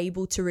essentially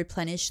able to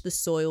replenish the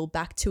soil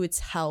back to its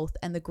health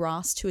and the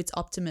grass to its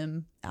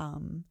optimum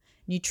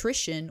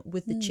nutrition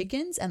with the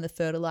chickens and the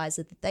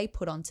fertilizer that they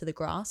put onto the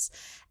grass.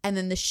 And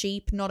then the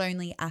sheep not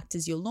only act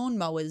as your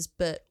lawnmowers,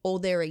 but all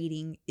they're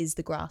eating is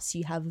the grass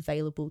you have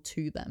available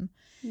to them.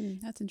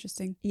 That's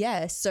interesting.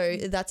 Yeah, so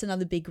that's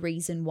another big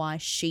reason why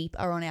sheep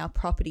are on our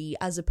property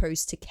as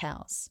opposed to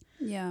cows.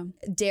 Yeah.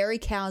 Dairy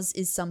cows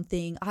is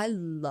something, I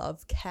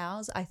love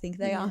cows. I think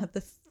they are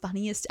the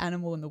funniest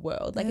animal in the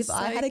world. Like, They're if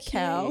I had a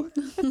cow,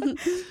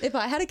 if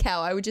I had a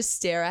cow, I would just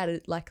stare at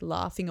it like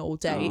laughing all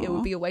day. It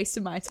would be a waste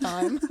of my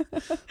time.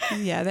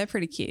 Yeah, they're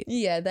pretty cute.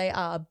 Yeah, they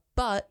are,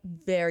 but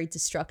very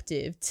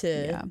destructive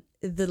to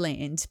the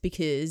land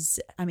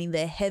because, I mean,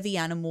 they're heavy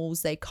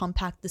animals. They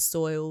compact the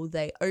soil.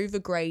 They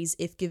overgraze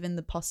if given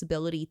the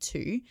possibility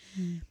to.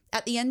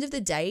 At the end of the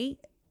day,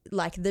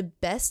 like, the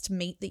best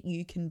meat that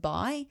you can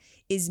buy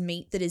is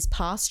meat that is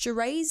pasture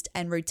raised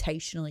and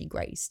rotationally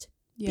grazed.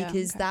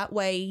 Because that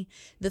way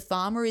the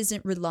farmer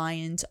isn't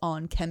reliant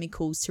on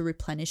chemicals to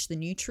replenish the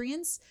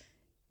nutrients.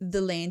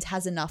 The land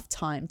has enough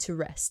time to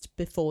rest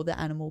before the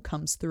animal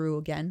comes through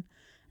again.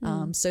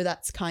 So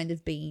that's kind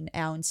of been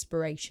our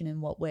inspiration in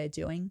what we're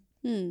doing.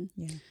 Yeah.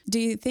 Do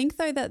you think,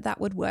 though,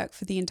 that would work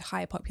for the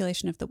entire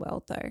population of the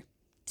world, though?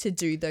 To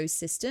do those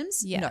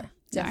systems? Yeah. No,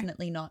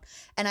 definitely not.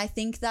 And I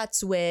think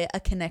that's where a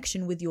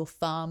connection with your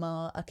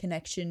farmer, a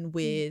connection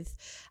with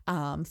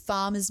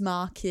farmers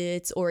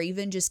markets, or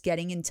even just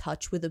getting in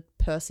touch with a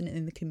person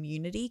in the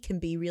community can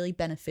be really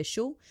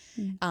beneficial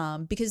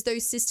because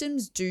those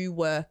systems do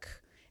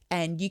work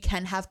and you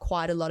can have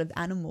quite a lot of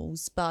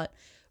animals, but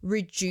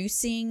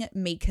reducing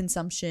meat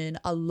consumption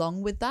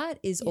along with that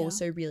is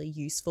also really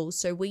useful.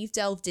 So we've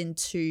delved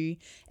into,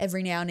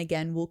 every now and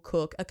again we'll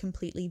cook a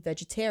completely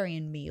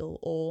vegetarian meal,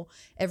 or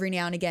every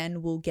now and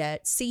again we'll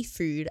get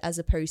seafood as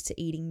opposed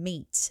to eating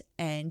meat,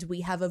 and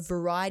we have a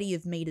variety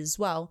of meat as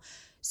well.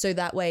 So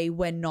that way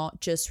we're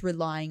not just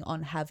relying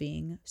on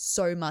having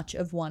so much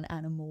of one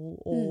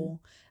animal or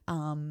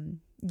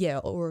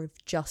or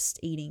of just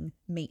eating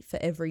meat for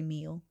every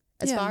meal.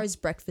 As far as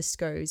breakfast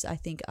goes, I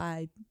think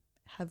I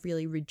have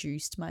really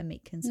reduced my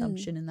meat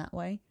consumption in that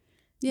way.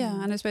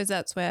 Yeah, and I suppose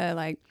that's where,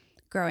 like,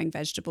 growing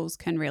vegetables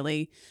can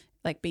really,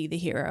 like, be the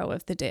hero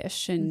of the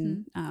dish,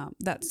 and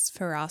that's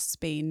for us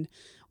been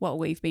what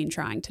we've been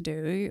trying to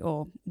do,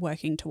 or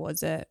working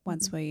towards it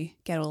once we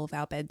get all of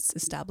our beds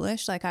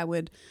established. Like, I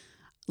would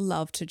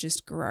love to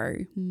just grow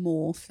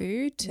more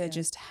food, to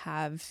just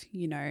have,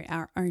 you know,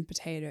 our own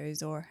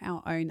potatoes or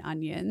our own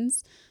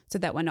onions, so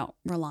that we're not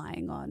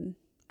relying on,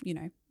 you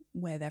know,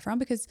 where they're from,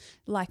 because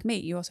like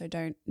meat, you also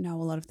don't know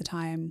a lot of the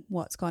time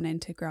what's gone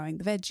into growing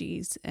the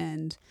veggies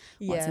and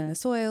what's in the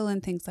soil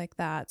and things like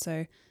that.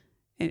 So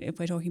if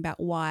we're talking about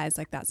whys,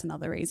 like, that's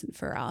another reason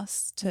for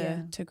us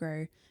to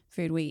grow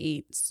food. We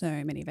eat so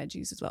many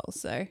veggies as well.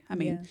 So I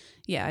mean,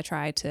 I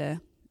try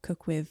to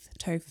cook with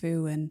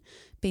tofu and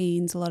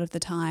beans a lot of the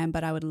time,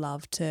 but I would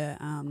love to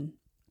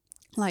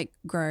like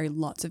grow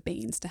lots of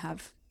beans to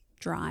have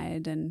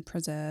dried and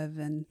preserve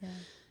and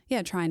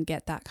try and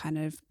get that kind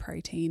of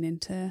protein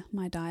into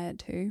my diet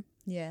too.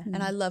 Yeah,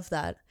 and I love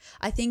that.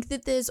 I think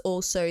that there's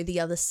also the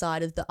other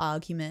side of the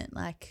argument,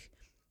 like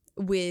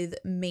with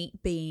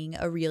meat being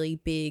a really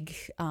big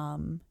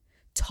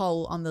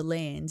toll on the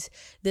land,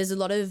 there's a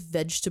lot of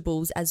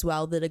vegetables as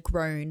well that are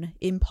grown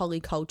in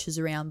polycultures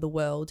around the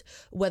world,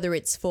 whether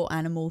it's for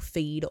animal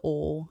feed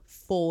or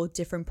for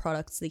different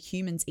products that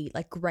humans eat,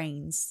 like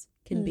grains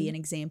can be an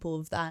example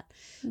of that,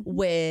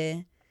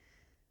 where,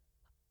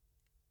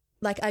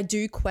 like, I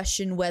do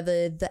question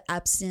whether the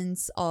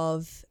absence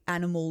of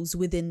animals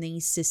within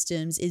these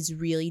systems is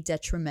really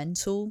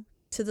detrimental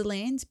to the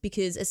land,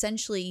 because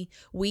essentially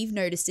we've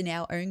noticed in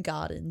our own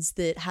gardens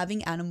that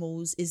having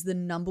animals is the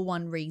number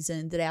one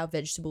reason that our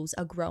vegetables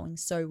are growing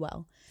so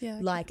well.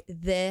 Like,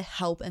 their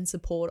help and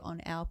support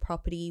on our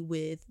property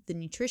with the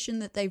nutrition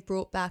that they've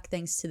brought back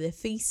thanks to their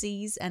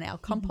feces and our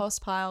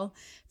compost pile,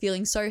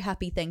 feeling so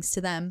happy thanks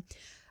to them.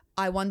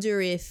 I wonder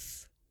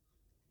if,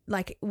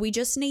 like, we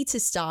just need to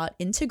start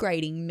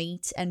integrating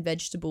meat and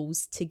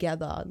vegetables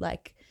together,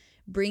 like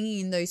bringing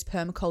in those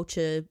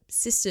permaculture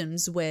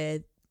systems where,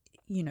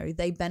 you know,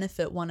 they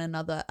benefit one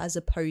another as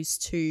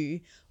opposed to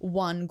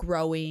one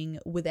growing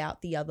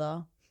without the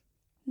other.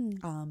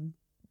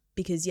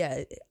 Because,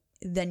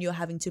 then you're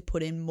having to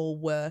put in more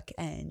work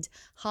and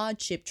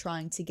hardship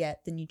trying to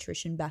get the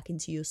nutrition back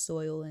into your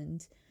soil.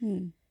 And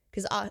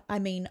because, I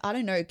mean, I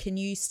don't know, can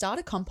you start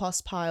a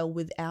compost pile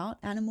without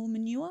animal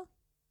manure?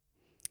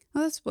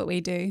 Well, that's what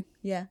we do.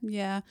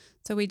 Yeah.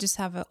 So we just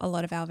have a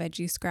lot of our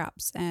veggie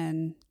scraps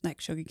and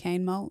like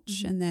sugarcane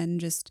mulch, and then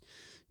just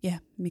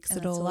mix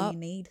it all up. You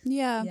need.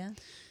 Yeah.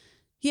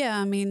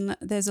 I mean,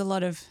 there's a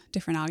lot of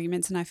different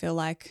arguments, and I feel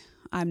like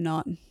I'm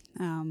not,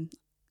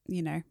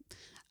 you know,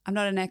 I'm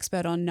not an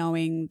expert on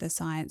knowing the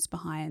science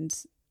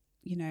behind,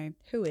 you know,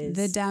 who is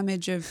the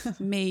damage of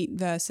meat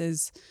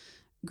versus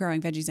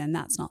growing veggies, and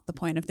that's not the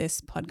point of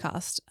this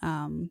podcast.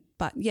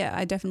 But yeah,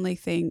 I definitely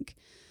think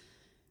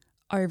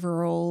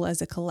overall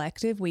as a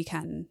collective we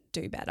can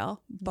do better,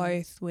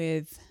 both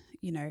with,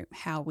 you know,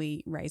 how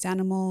we raise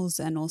animals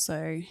and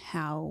also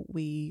how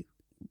we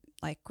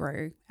like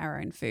grow our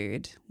own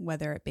food,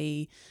 whether it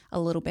be a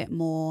little bit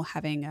more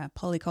having a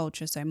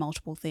polyculture, so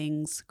multiple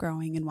things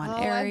growing in one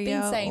area. I've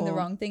been saying the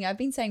wrong thing. I've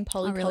been saying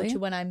polyculture really?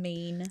 when I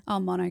mean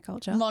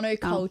monoculture.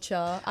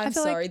 Monoculture. I'm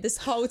sorry, this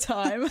whole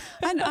time.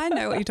 I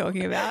know what you're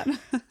talking about.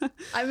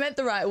 I meant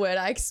the right word.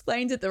 I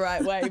explained it the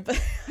right way,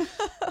 but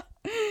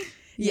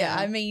yeah,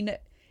 I mean,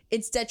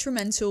 it's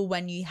detrimental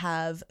when you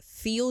have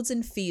fields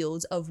and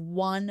fields of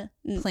one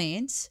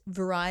plant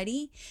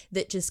variety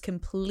that just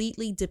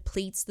completely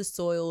depletes the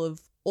soil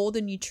of all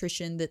the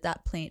nutrition that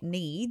that plant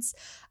needs.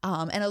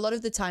 And a lot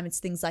of the time it's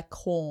things like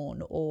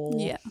corn or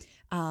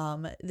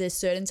there's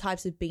certain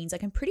types of beans.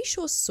 Like I'm pretty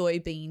sure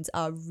soybeans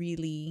are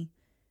really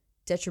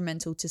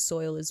detrimental to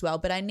soil as well,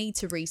 but I need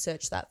to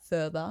research that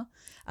further.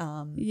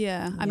 I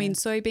mean,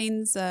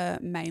 soybeans are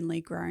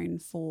mainly grown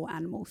for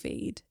animal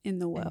feed in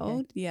the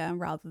world,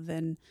 rather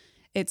than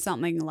it's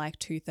something like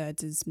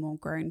 2/3 is more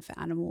grown for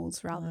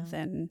animals rather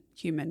than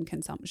human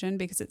consumption,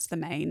 because it's the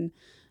main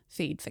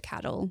feed for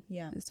cattle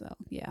as well.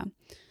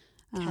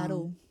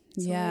 Cattle.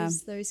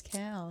 It's those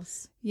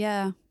cows.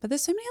 But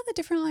there's so many other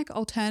different like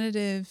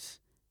alternative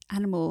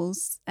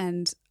animals,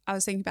 and I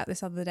was thinking about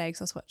this other day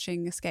because I was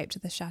watching Escape to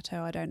the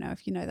Chateau. I don't know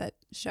if you know that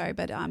show,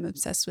 but I'm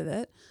obsessed with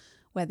it,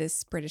 where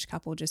this British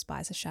couple just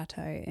buys a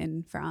chateau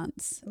in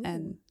France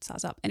and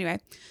starts up. Anyway,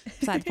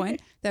 beside the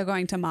point, they were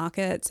going to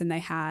markets and they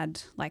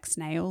had like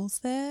snails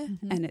there,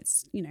 and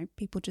it's, you know,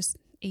 people just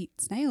eat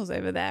snails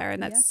over there,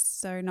 and that's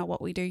so not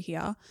what we do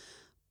here.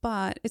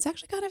 But it's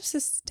actually kind of a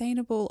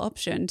sustainable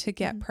option to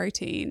get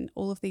protein,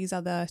 all of these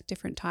other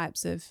different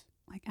types of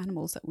like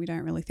animals that we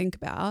don't really think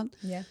about.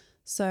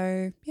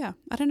 So,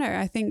 I don't know.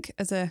 I think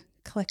as a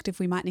collective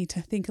we might need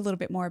to think a little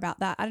bit more about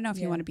that. I don't know if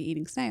you want to be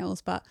eating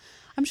snails, but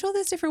I'm sure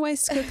there's different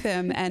ways to cook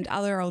them and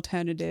other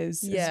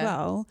alternatives as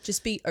well.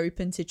 Just be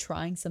open to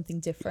trying something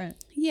different.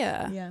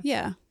 I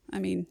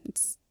mean,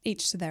 it's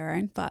each to their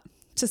own, but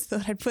just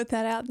thought I'd put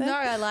that out there. No,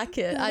 I like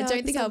it. I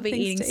don't think I'll be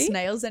eating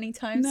snails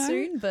anytime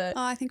soon, but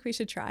I think we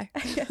should try.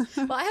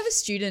 Well, I have a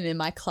student in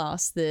my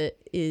class that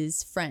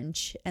is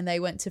French, and they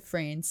went to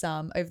France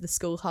over the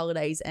school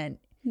holidays, and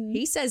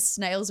he says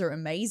snails are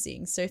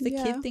amazing. So if the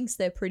kid thinks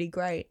they're pretty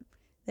great,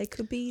 they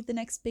could be the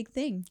next big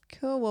thing.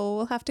 Cool. Well,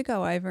 we'll have to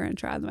go over and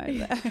try them over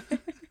there.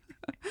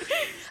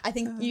 I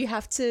think you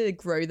have to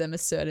grow them a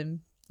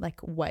certain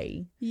like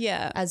way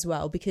as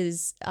well,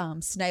 because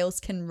snails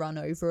can run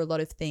over a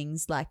lot of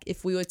things. Like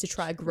if we were to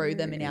try grow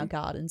them in our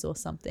gardens or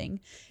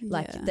something,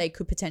 like they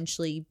could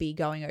potentially be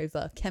going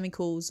over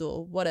chemicals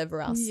or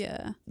whatever else.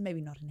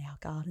 Maybe not in our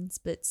gardens,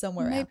 but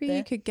somewhere out there. Maybe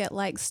you could get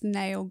like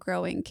snail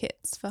growing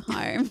kits for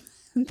home.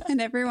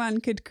 And everyone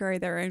could grow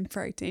their own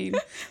protein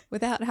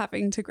without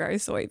having to grow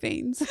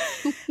soybeans.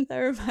 That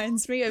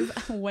reminds me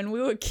of when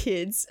we were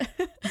kids.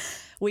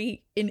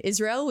 In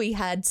Israel, we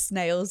had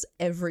snails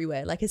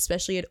everywhere, like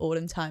especially at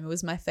autumn time. It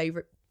was my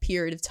favorite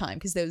period of time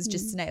because there was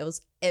just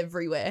snails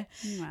everywhere.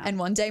 Wow. And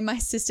one day my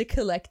sister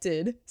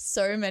collected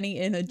so many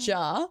in a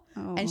jar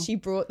and she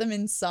brought them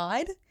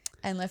inside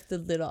and left the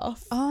lid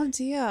off. Oh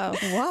dear.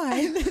 Why?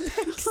 And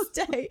the next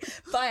day,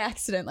 by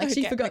accident, like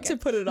she forgot to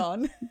put it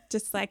on.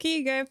 Just like, here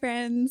you go,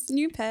 friends,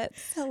 new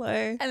pets, hello.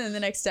 And then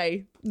the next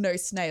day, no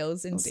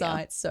snails in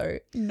sight, so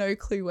no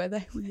clue where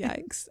they were.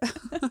 Yikes.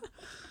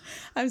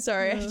 I'm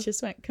sorry, I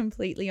just went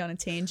completely on a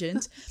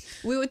tangent.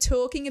 We were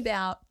talking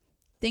about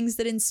things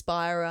that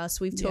inspire us.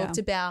 We've talked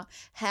about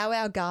how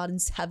our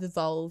gardens have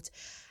evolved.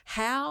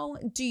 How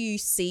do you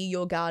see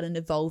your garden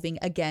evolving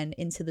again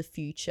into the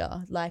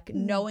future? Like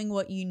knowing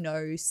what you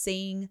know,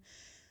 seeing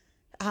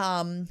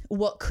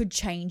what could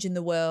change in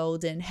the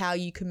world and how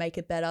you could make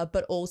it better,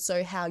 but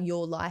also how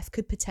your life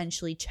could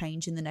potentially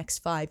change in the next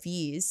 5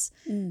 years.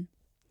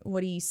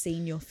 What do you see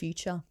in your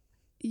future?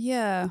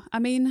 Yeah, I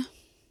mean,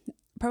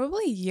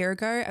 probably a year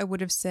ago, I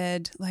would have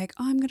said like,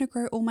 I'm going to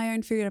grow all my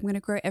own food. I'm going to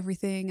grow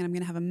everything and I'm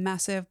going to have a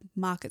massive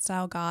market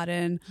style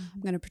garden.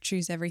 I'm going to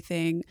produce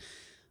everything.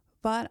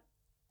 But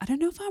I don't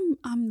know if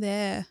I'm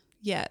there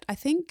yet. I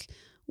think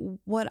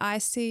what I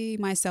see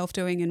myself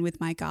doing and with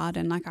my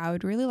garden, like I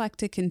would really like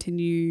to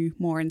continue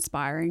more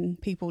inspiring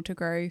people to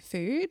grow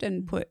food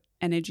and put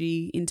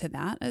energy into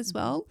that as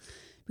well.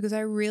 Because I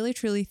really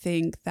truly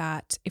think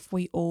that if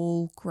we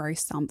all grow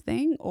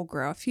something or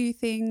grow a few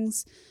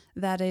things,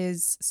 that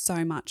is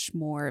so much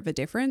more of a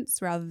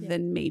difference rather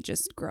than me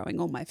just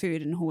growing all my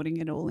food and hoarding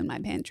it all in my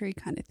pantry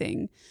kind of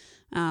thing.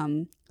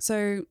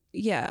 So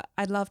yeah,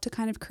 I'd love to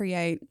kind of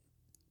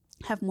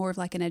have more of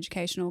like an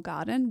educational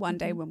garden one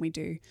day when we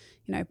do,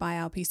 you know, buy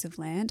our piece of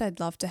land. I'd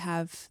love to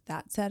have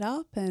that set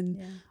up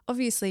and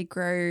obviously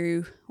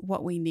grow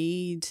what we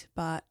need,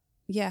 but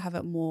have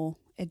it more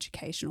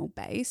educational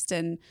based.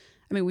 And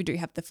I mean, we do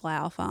have the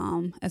flower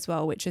farm as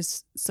well, which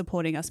is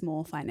supporting us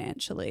more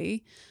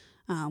financially,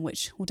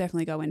 which we'll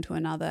definitely go into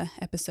another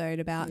episode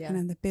about kind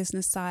of the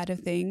business side of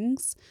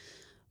things.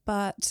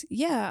 But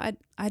yeah,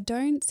 I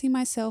don't see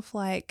myself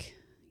like,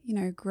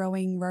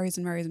 growing rows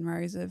and rows and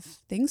rows of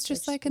things,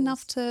 just like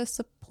enough to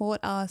support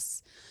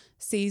us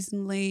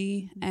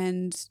seasonally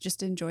and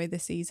just enjoy the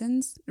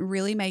seasons.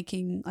 Really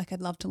making, like,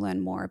 I'd love to learn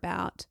more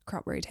about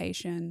crop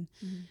rotation,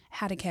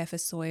 how to care for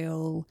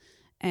soil,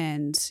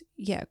 and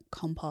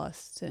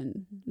compost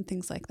and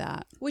things like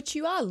that. Which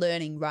you are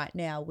learning right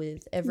now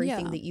with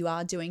everything that you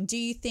are doing. Do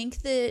you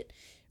think that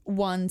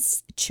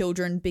once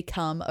children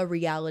become a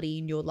reality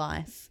in your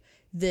life,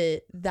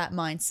 that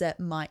mindset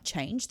might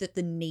change, that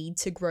the need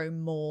to grow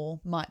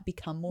more might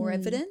become more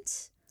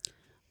evident?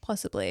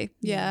 Possibly.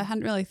 Yeah, I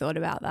hadn't really thought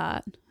about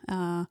that.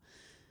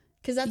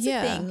 Because that's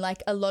the thing,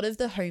 like a lot of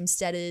the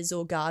homesteaders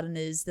or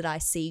gardeners that I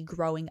see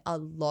growing a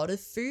lot of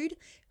food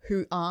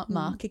who aren't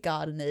market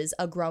gardeners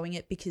are growing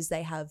it because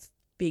they have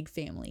big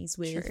families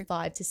with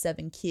 5 to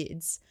 7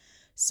 kids.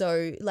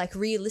 So like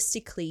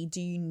realistically,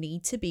 do you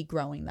need to be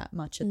growing that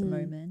much at the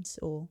moment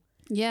or?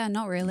 Yeah,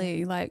 not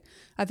really. Like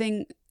I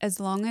think as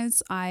long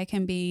as I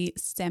can be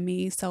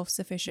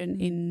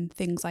semi-self-sufficient in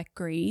things like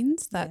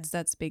greens, that's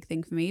a big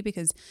thing for me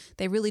because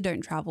they really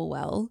don't travel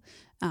well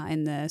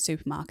in the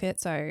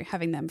supermarket. So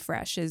having them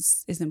fresh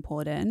is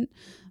important.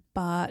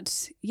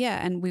 But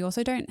yeah, and we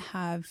also don't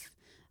have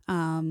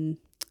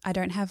I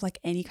don't have like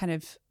any kind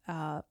of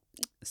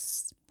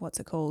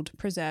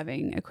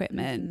preserving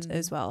equipment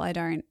as well. I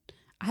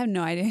have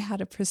no idea how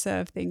to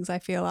preserve things, I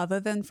feel,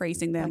 other than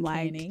freezing them.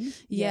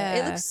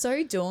 It looks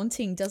so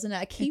daunting, doesn't it?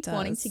 I keep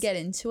wanting to get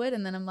into it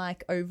and then I'm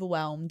like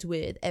overwhelmed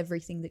with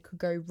everything that could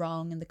go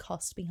wrong and the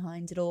cost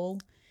behind it all.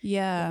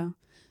 Yeah,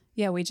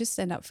 we just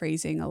end up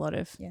freezing a lot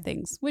of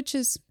things, which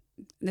is,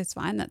 that's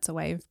fine. That's a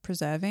way of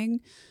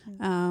preserving.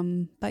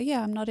 But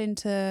yeah, I'm not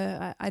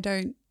into, I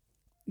don't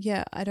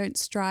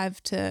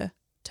strive to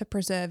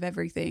preserve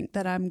everything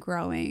that I'm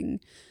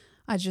growing.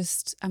 I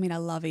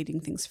love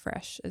eating things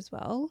fresh as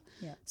well.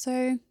 Yeah.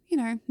 So,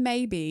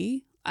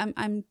 maybe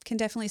I can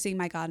definitely see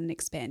my garden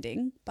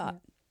expanding,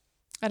 but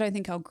I don't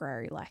think I'll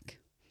grow like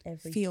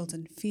fields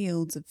and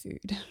fields of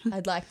food.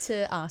 I'd like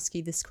to ask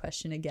you this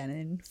question again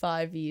in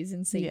 5 years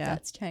and see if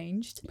that's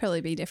changed. Probably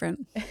be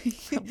different.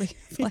 Probably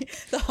like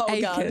the whole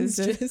garden's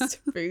just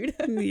food.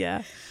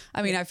 Yeah.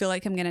 I feel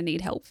like I'm going to need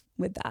help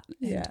with that.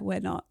 And we're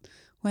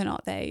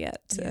not there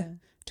yet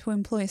to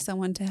employ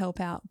someone to help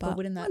out, but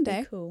wouldn't that one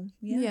day be cool?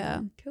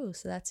 Yeah, cool.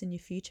 So that's in your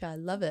future. I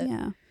love it.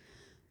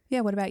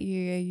 Yeah. What about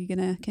you? Are you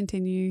gonna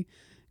continue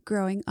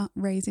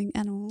raising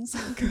animals?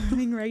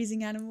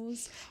 Raising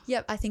animals.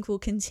 Yep, I think we'll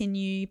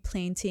continue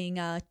planting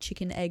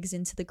chicken eggs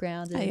into the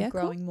ground and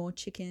growing more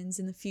chickens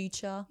in the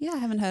future. Yeah, I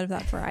haven't heard of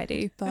that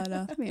variety, but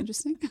that'd be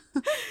interesting.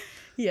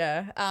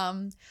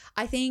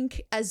 I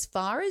think as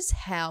far as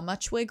how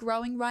much we're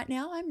growing right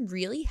now, I'm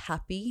really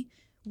happy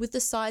with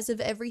the size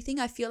of everything.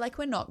 I feel like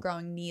we're not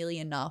growing nearly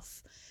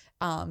enough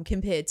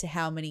compared to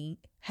how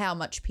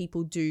much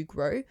people do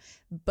grow,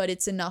 but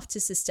it's enough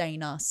to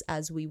sustain us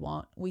as we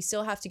want. We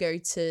still have to go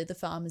to the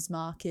farmer's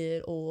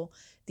market or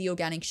the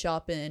organic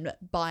shop and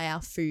buy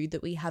our food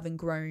that we haven't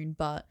grown,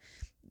 but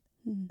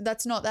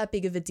that's not that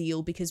big of a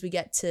deal because we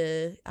get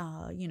to,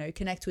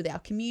 connect with our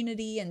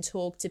community and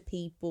talk to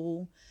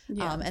people.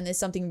 And there's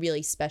something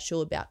really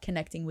special about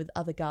connecting with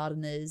other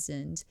gardeners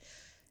and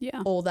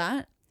all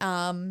that.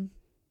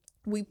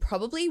 We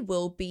probably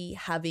will be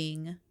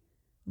having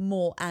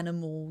more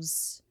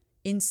animals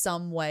in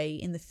some way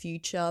in the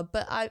future,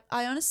 but I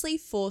honestly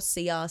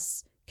foresee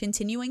us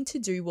continuing to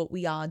do what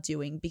we are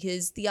doing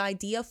because the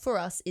idea for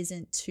us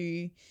isn't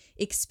to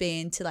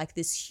expand to like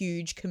this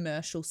huge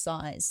commercial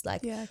size.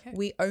 Like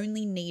we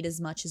only need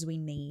as much as we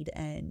need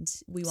and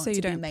we want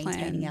to be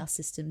maintaining our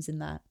systems in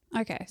that.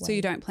 Okay. Way. So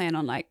you don't plan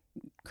on like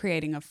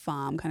creating a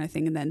farm kind of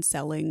thing and then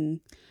selling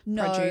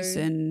produce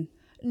and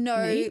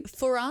meat?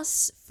 For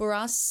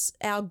us,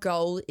 our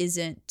goal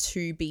isn't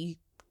to be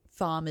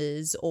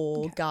farmers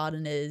or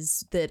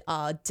gardeners that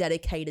are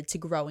dedicated to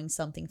growing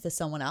something for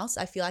someone else.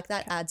 I feel like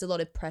that adds a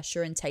lot of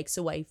pressure and takes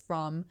away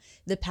from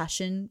the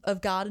passion of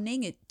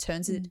gardening. It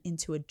turns it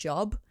into a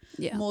job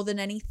more than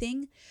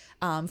anything.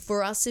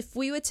 For us, if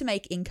we were to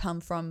make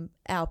income from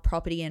our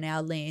property and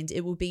our land,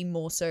 it would be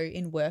more so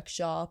in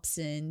workshops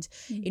and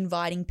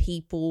inviting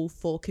people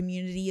for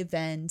community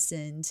events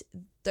and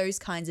those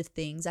kinds of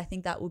things. I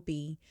think that would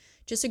be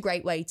just a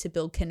great way to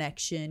build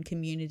connection,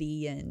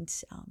 community, and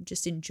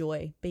just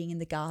enjoy being in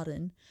the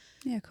garden.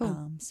 Yeah,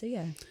 cool.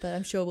 But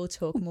I'm sure we'll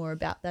talk more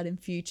about that in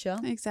future.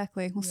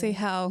 Exactly. We'll see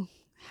how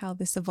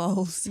this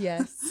evolves.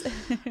 Yes.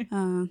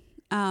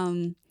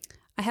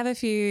 I have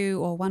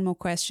one more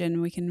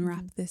question. We can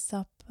wrap this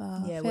up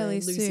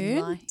fairly soon.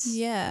 Light.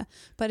 Yeah.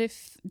 But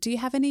do you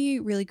have any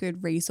really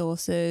good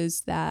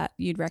resources that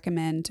you'd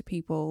recommend to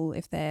people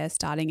if they're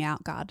starting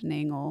out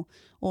gardening or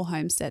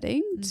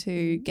homesteading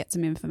to get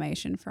some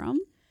information from?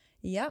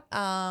 Yep. Put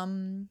you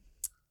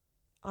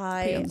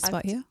on the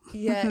spot here.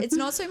 Yeah, it's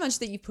not so much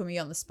that you put me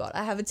on the spot.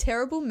 I have a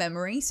terrible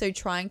memory, so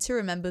trying to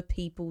remember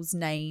people's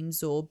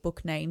names or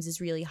book names is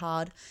really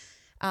hard.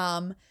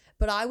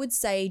 But I would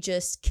say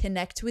just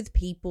connect with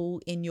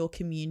people in your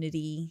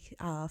community,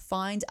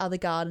 find other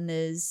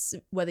gardeners,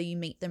 whether you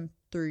meet them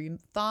through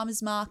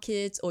farmers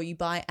markets or you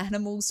buy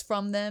animals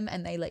from them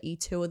and they let you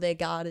tour their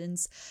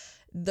gardens.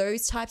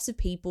 Those types of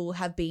people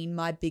have been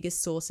my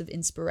biggest source of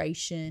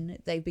inspiration.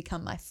 They've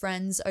become my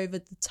friends over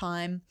the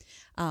time,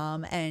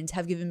 and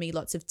have given me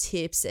lots of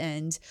tips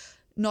and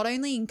not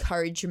only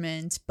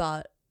encouragement,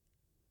 but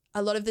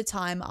a lot of the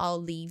time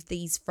I'll leave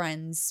these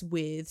friends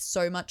with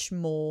so much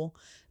more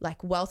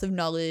like wealth of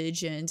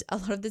knowledge, and a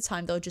lot of the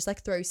time they'll just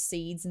like throw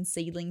seeds and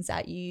seedlings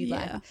at you. Yeah,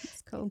 like,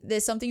 that's cool.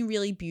 There's something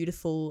really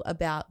beautiful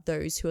about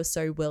those who are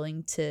so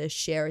willing to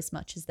share as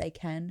much as they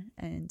can,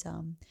 and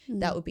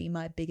that would be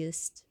my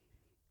biggest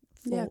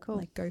cool.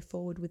 Like go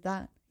forward with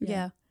that.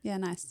 Yeah,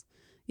 nice.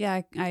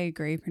 Yeah, I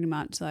agree pretty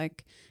much.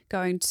 Like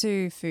going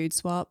to food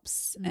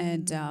swaps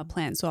and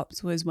plant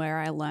swaps was where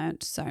I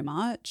learnt so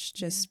much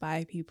just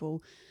by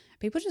people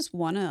just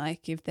want to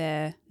like give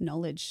their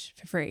knowledge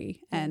for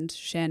free and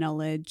share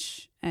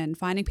knowledge, and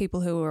finding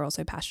people who are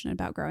also passionate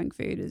about growing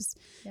food is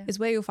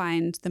where you'll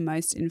find the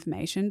most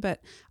information.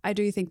 But I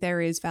do think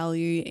there is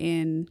value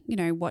in,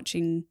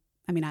 watching.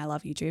 I mean, I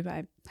love YouTube.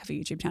 I have a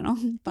YouTube channel.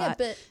 But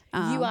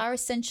you are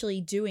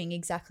essentially doing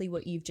exactly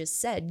what you've just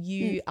said.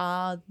 You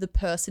are the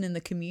person in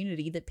the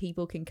community that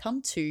people can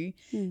come to,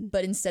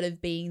 but instead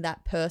of being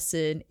that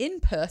person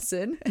in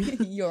person,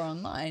 you're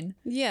online.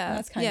 Yeah. And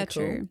that's kind of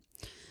cool. True.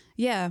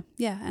 Yeah.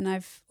 And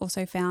I've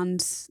also found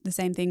the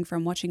same thing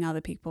from watching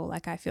other people.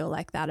 Like I feel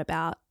like that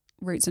about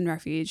Roots and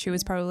Refuge, who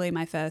was probably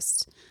my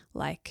first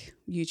like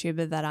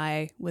YouTuber that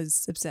I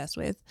was obsessed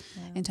with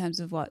in terms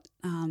of what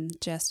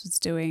Jess was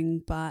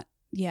doing. But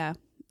yeah,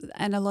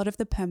 and a lot of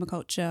the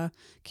permaculture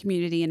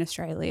community in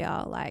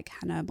Australia, like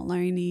Hannah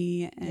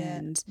Maloney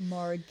and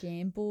Maura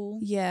Gamble.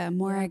 Yeah,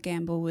 Maura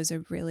Gamble was a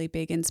really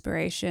big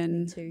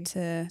inspiration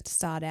to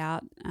start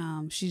out.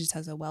 She just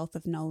has a wealth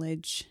of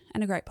knowledge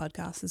and a great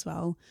podcast as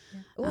well.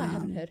 Yeah. Oh, I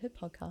haven't heard her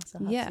podcast.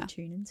 I'll have to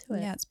tune into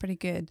it. Yeah, it's pretty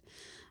good.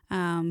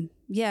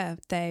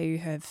 They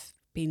have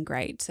been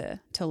great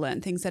to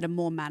learn things at a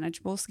more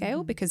manageable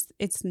scale because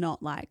it's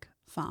not like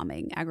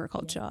farming,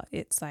 agriculture.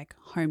 It's like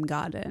home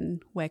garden.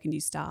 Where can you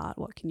start?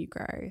 What can you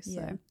grow?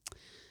 So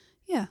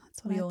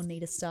that's what we all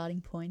need a starting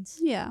point.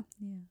 Yeah.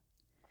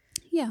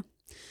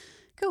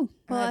 Cool.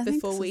 Well, right,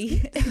 before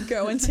we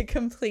go into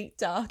complete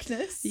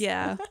darkness.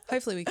 Yeah.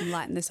 Hopefully we can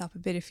lighten this up a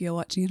bit if you're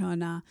watching it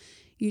on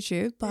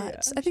YouTube.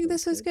 But I think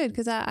this was good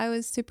because I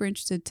was super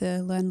interested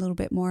to learn a little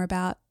bit more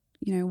about,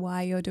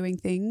 why you're doing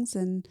things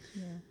and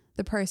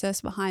the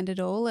process behind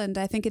it all. And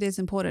I think it is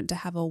important to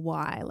have a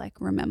why, like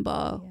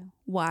remember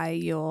why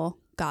you're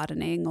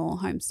gardening or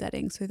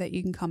homesteading so that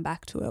you can come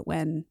back to it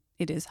when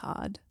it is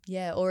hard.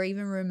 Yeah, or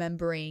even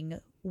remembering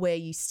where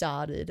you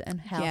started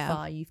and how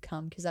far you've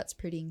come, because that's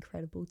pretty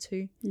incredible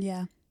too.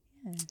 Yeah.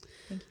 Thank you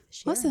for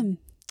sharing. Awesome.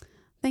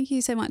 Thank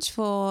you so much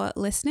for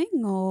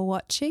listening or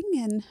watching,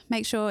 and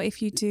make sure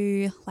if you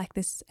do like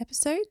this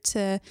episode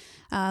to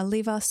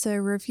leave us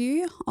a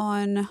review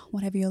on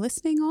whatever you're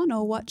listening on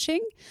or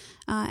watching,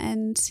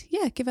 and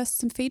give us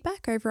some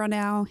feedback over on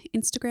our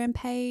Instagram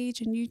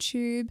page and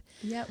YouTube.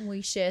 Yeah,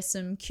 we share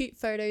some cute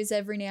photos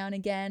every now and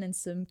again and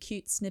some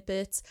cute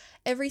snippets.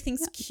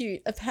 Everything's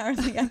cute.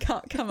 Apparently I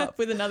can't come up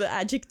with another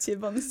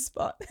adjective on the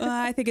spot.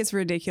 I think it's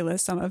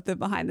ridiculous, some of the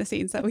behind the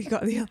scenes that we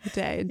got the other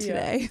day and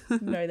today.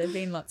 No, they've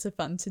been lots of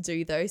fun to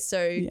do though.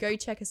 So go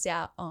check us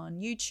out on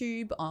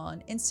YouTube,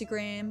 on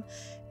Instagram,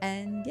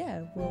 and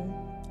we'll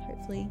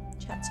hopefully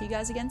chat to you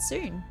guys again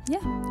soon. Yeah.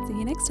 See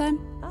you next time.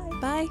 Bye.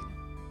 Bye.